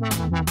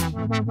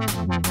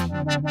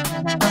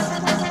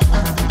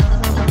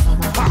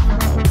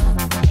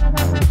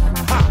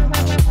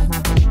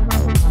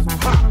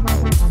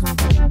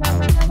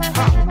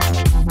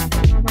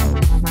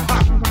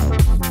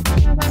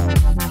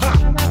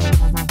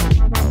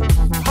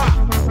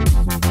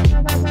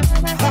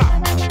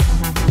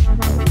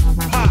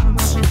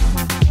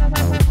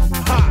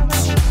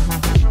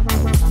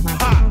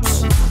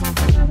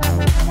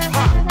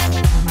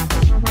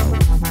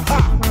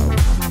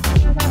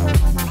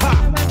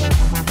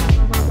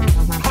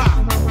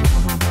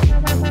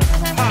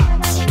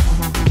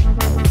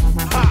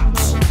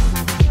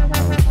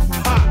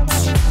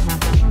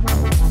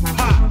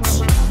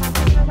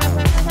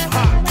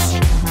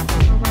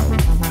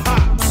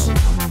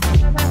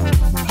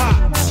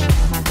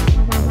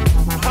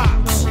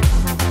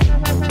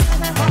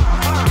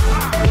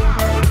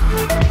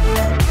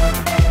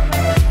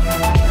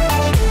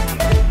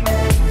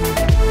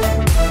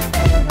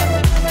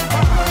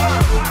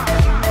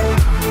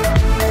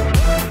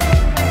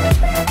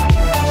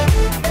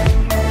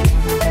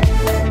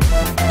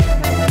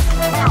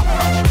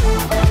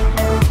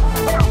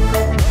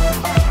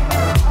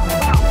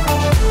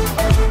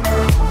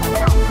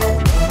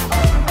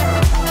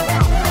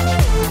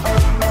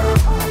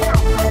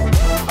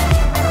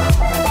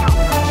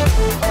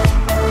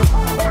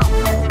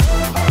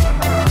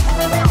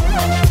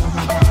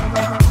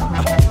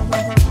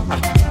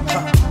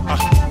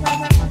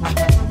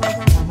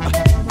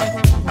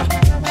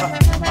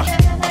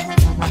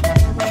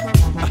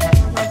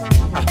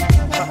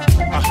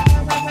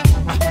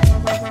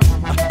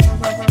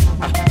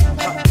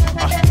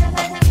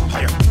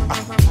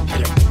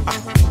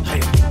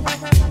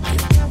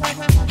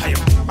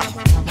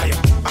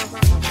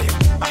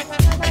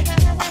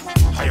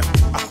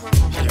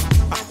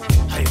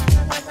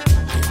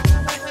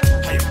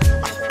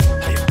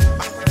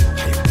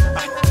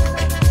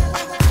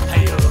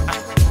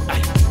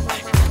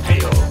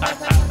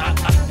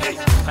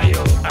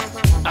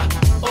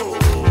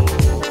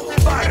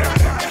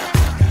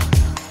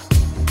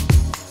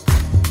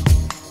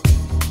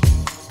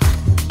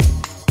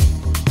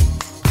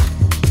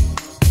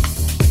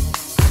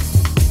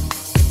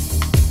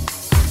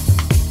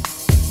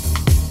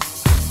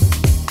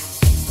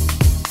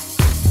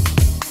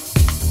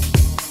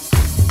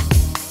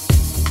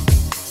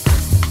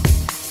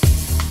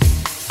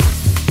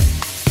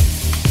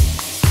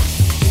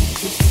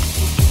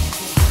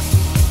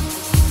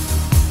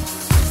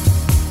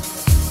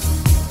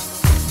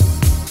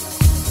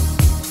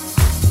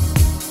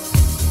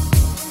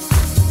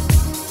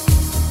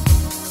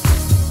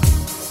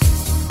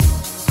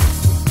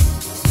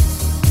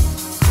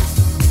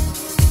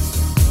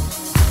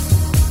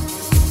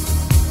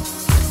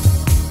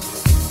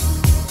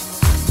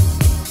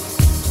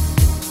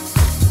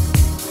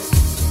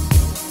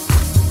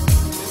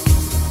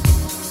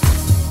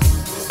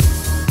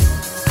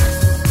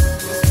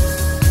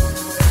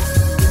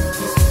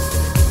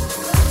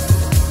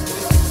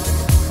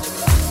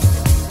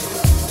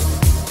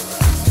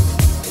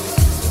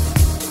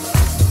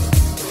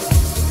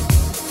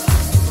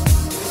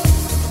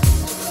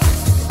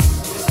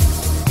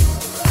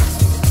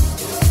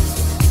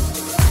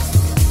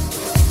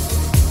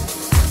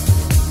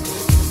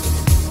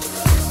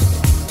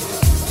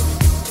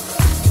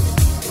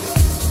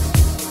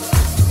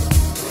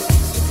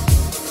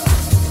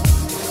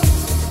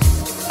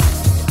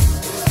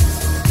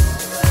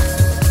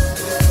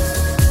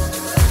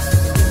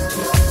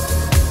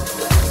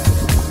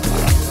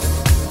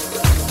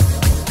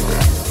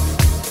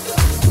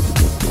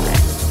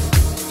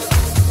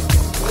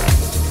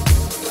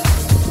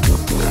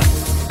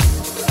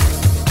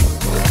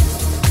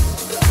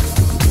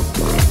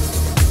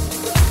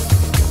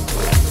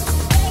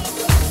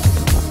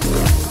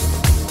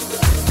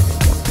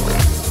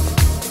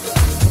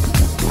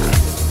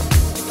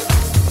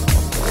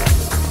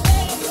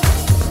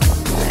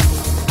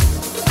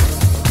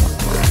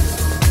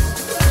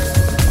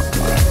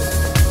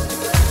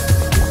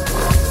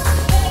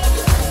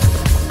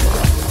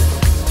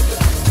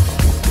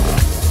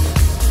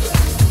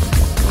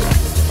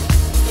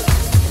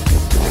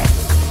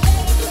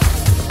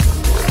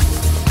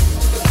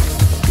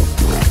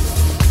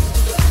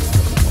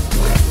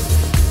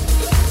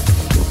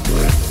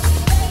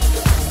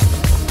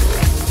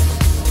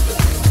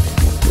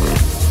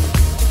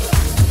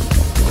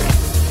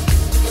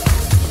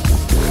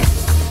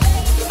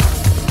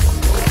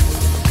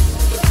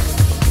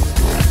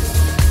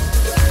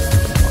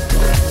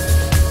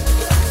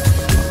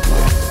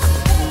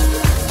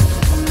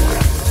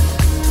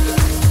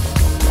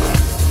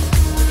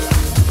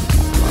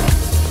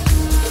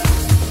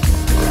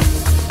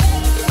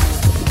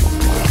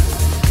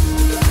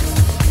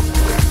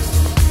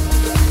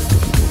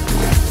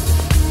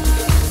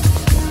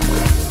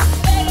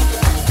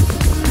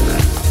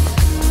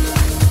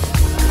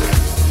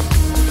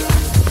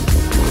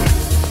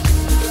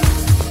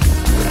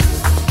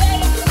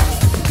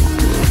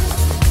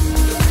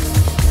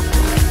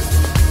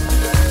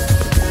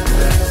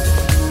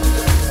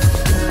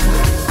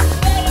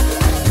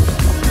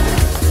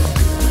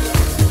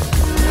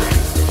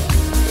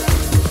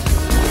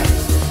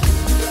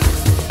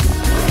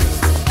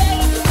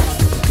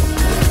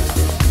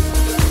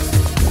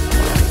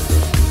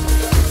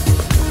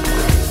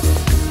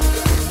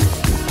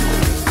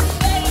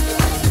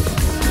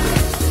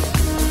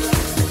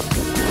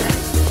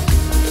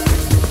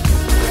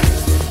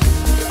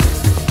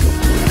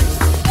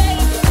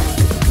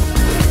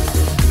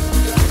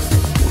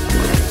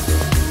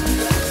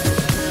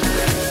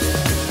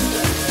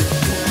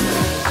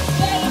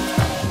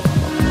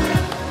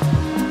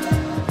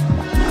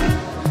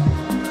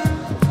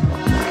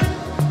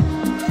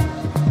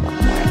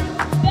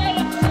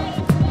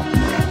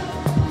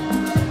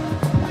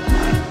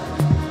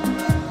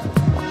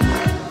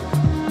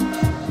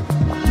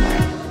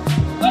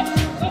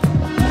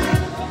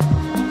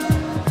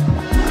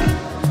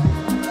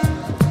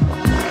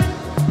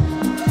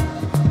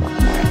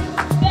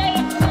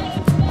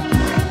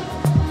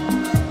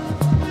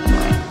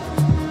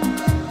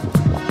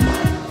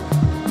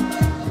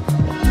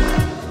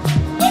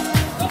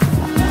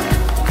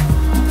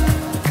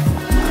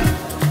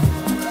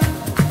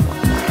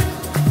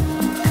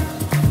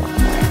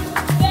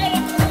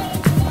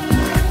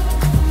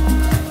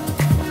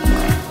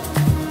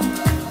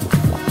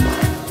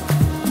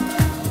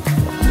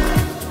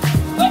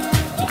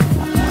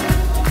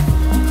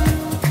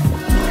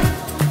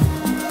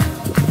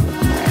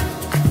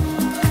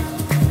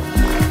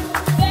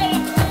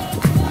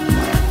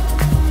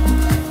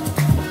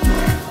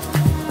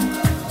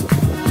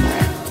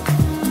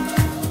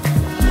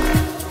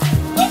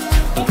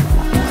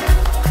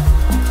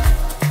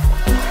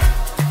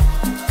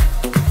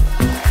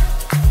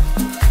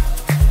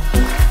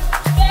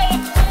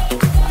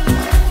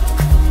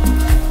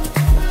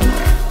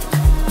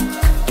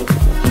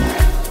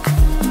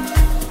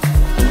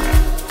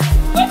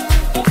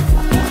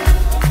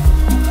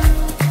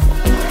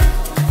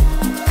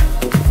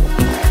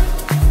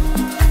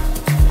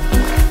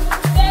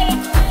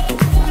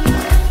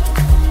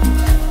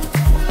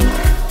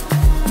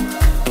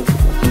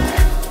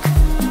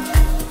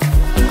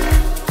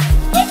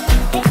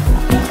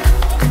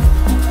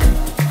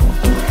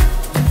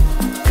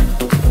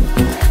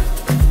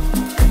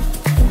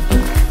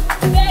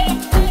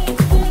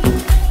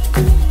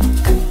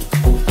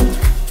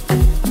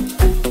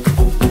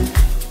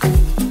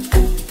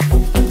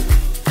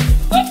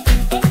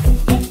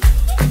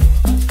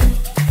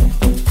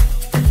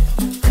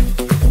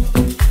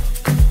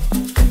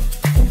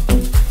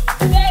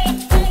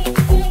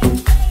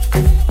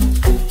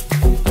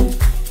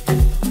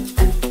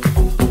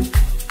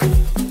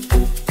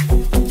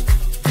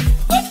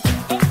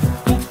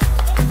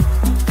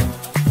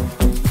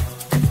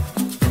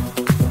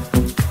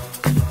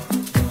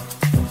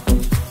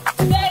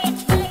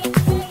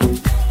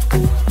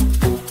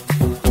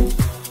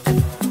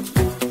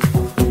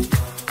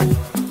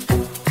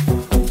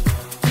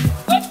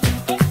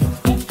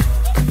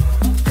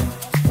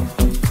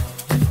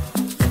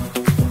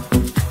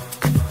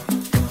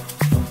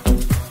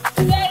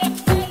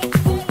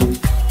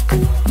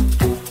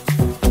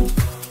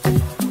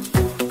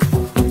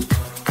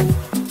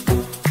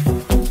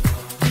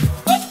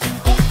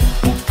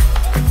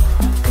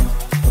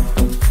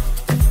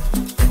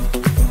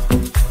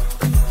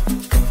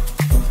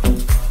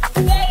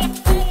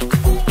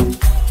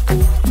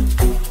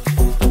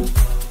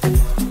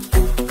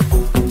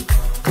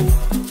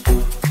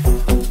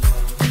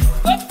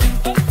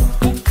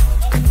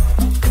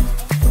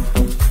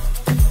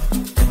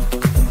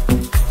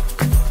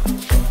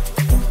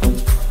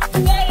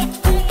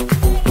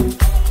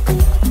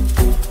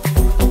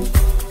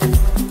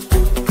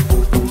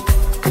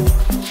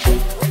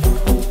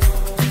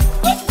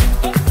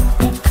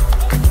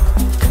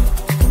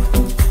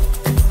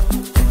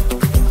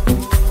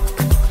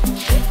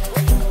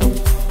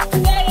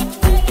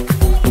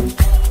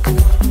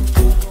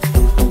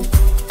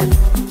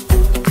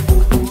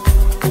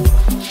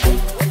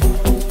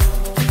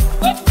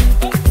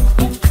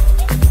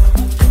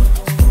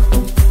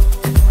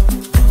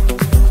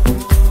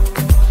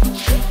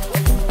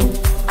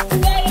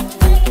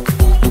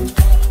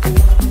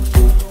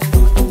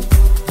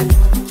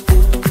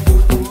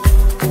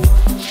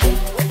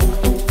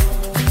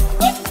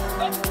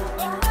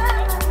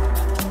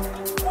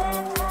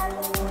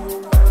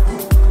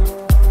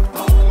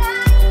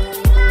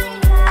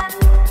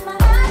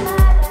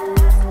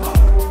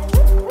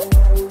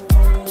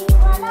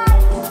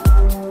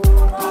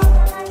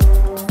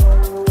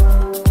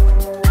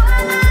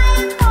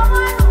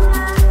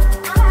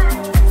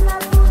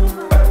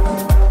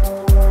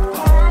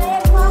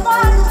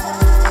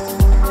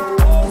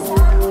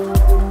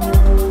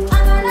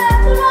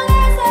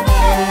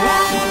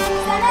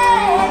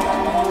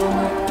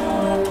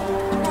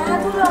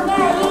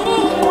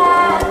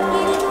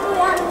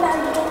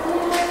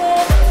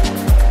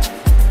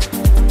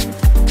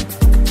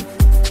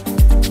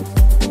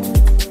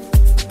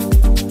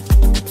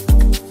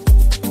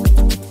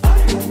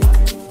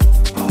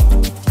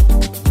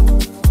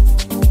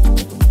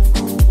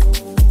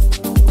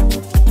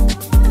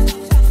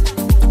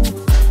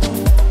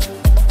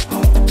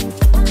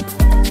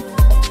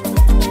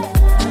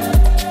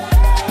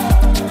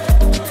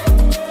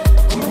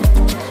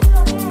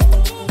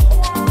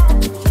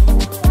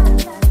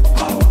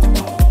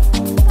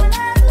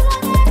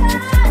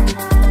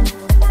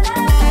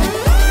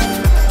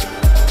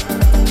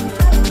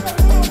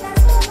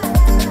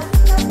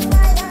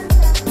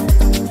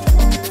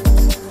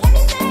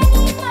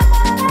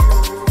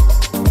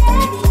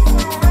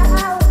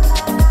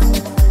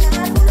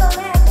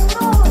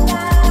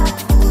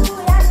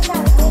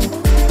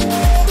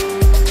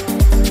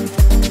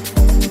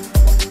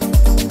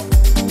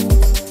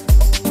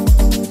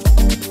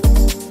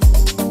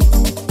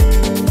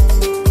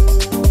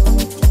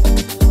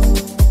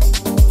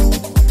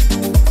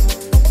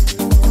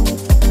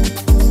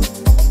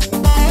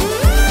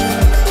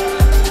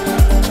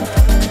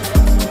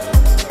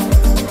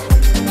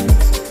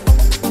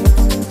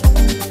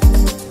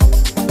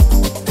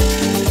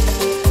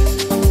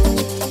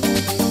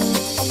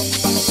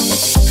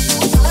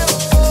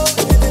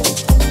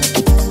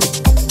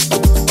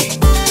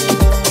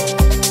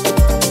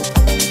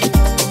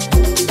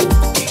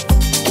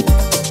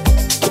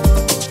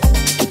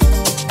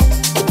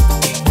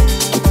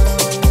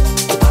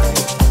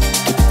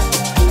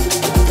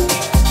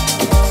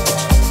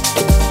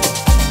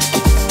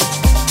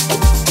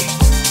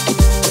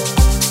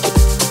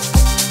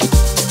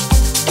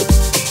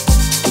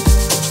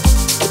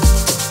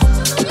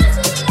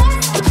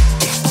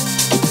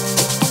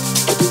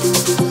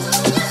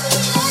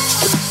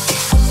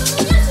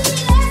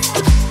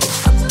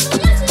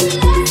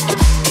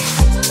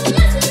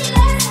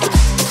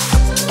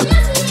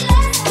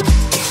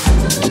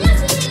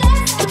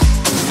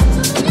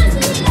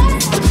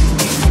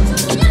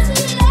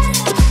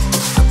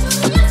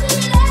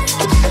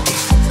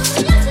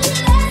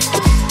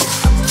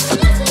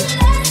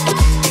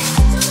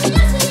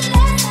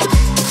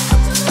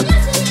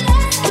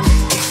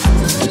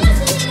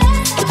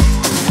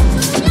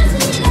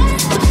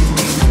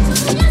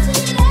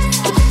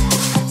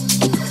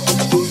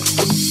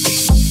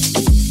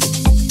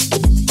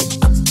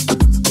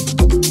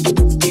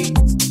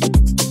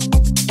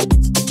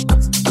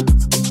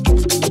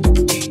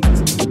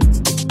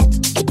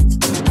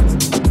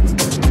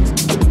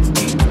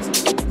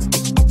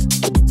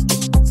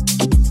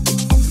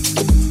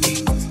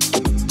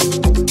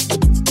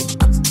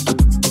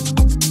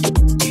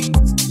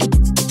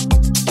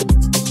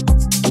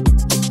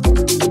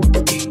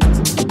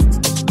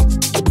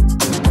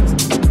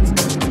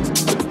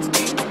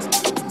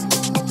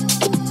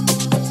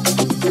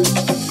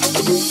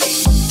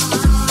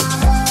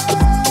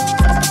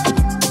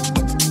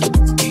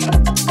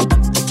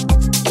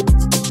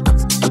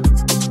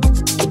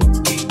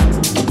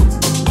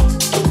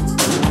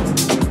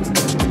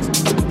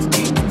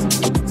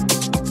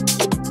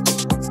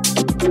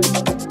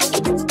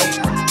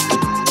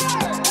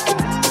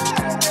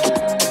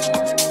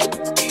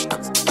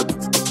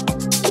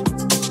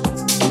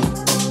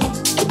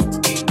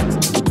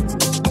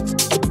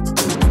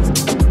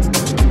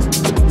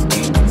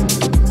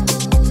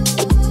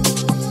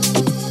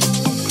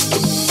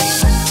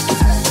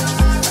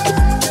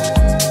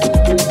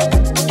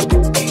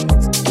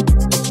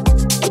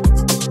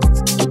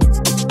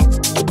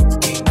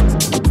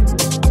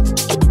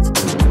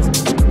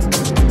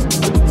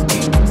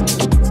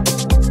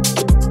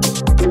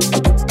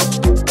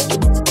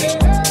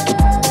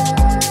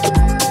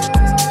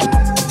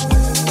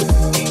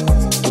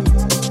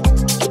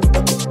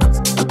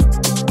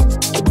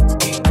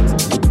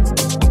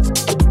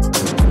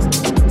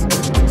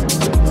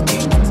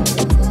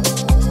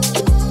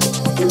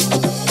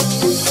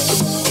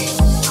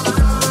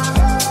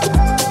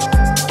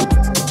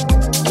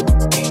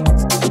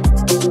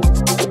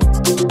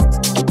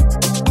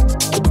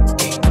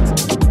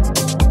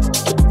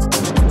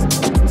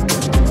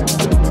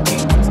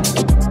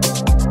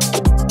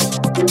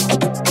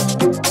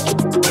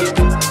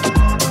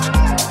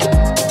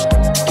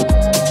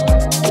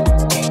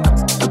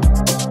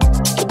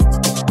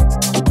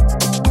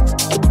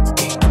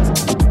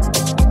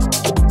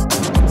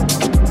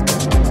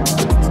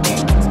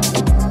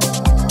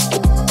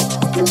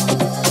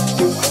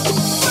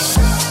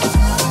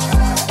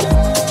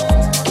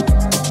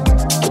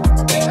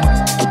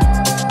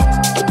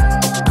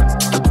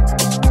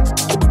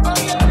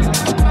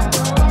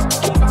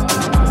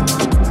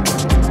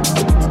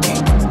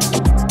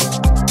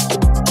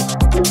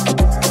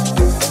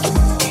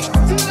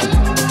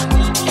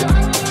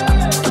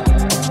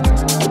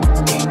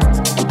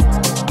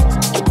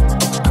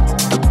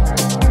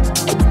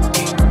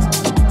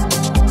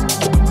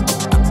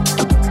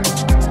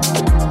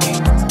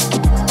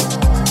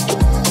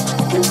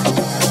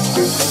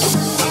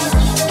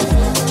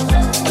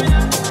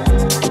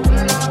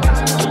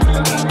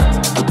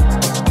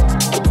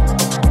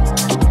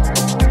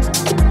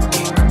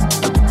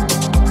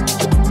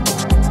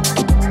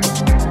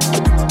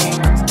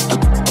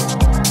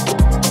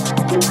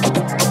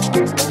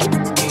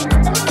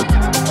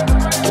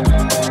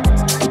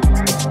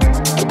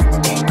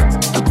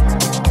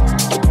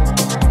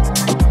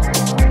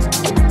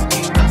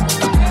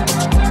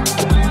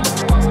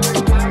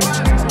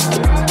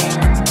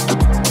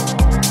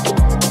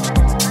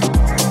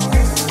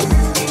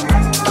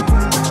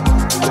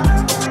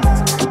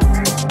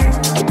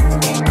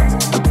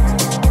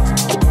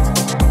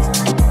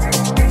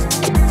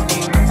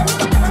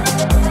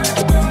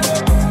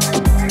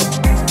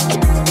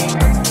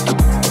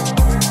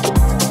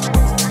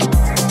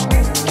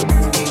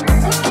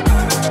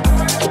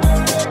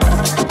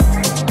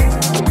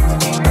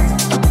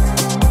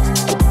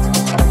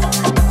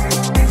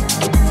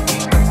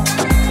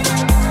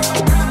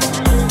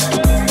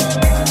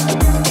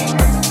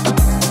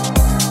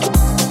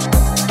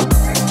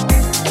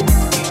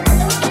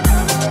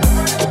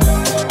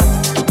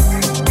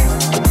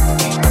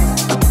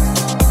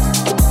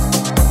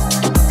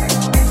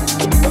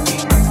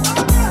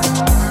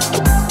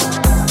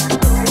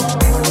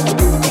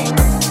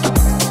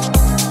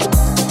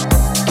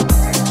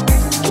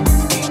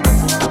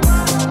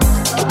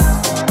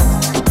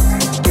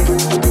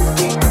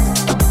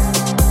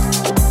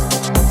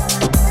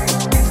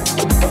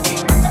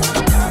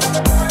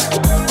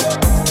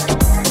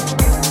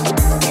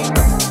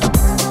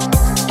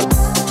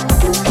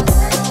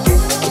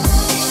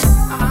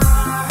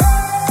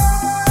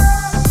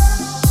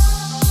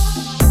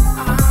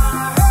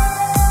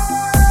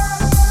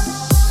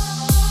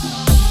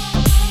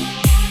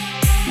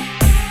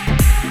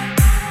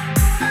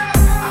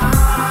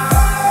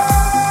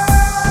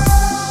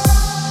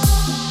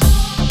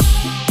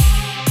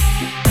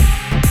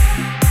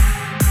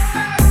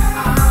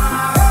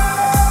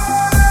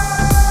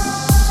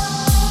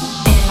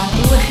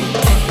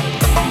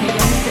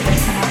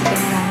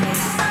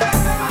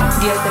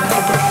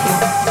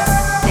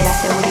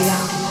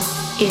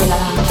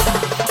 danza,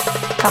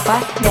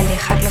 capaz de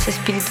alejar los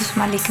espíritus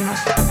malignos,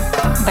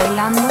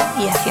 bailando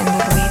y haciendo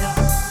ruido.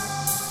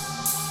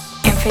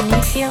 En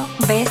fenicio,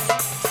 Bes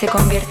se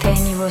convierte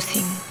en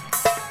Ibosin,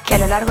 que a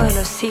lo largo de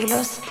los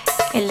siglos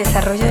el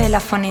desarrollo de la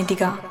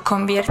fonética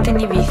convierte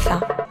en Ibiza,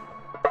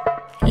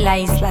 la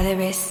isla de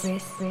Bes.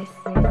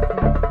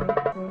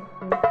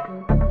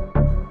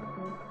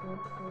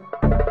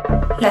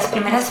 Las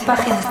primeras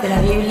páginas de la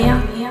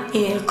Biblia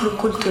y del Club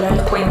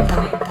Cultural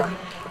cuentan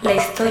la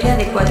historia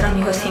de 4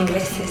 amigos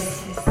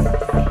ingleses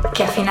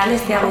que a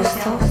finales de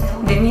agosto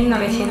de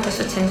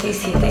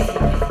 1987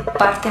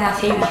 parten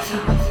hacia Ibiza.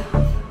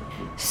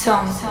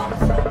 Son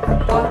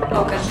Paul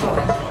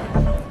Oakenfold,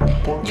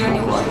 Johnny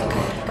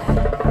Walker,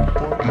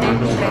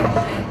 David Brent,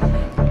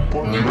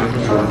 Nick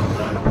Rowe,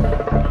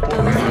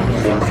 todos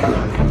ingleses.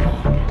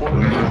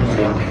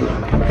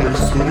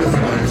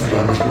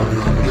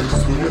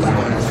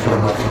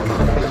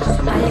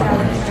 Ha llegado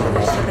el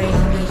glorioso Reino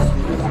Unido,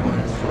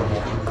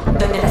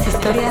 donde las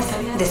historias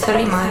de sol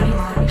y mar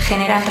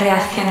generan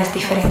reacciones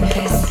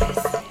diferentes.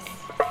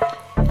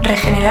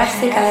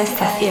 Regenerarse cada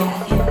estación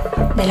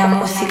de la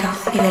música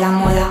y de la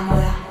moda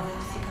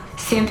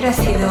siempre ha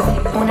sido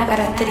una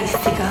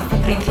característica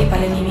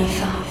principal en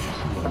Ibiza.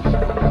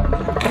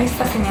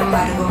 Resta, sin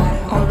embargo,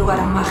 un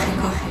lugar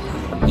mágico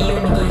y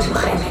único en su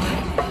género,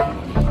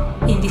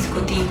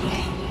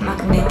 indiscutible,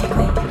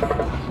 magnético,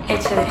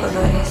 hecho de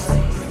colores,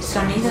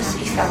 sonidos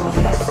y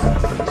sabores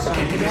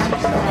que crean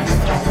una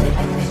extraña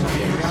dependencia.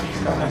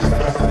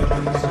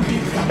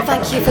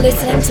 Thank you for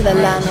listening to the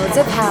Landlords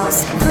of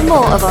House. For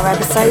more of our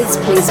episodes,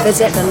 please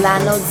visit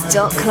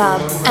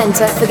thelandlords.club. And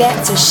don't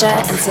forget to share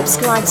and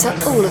subscribe to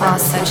all of our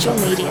social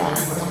media.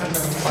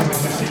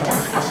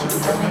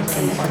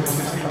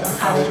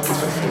 A ver qué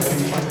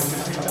sucede.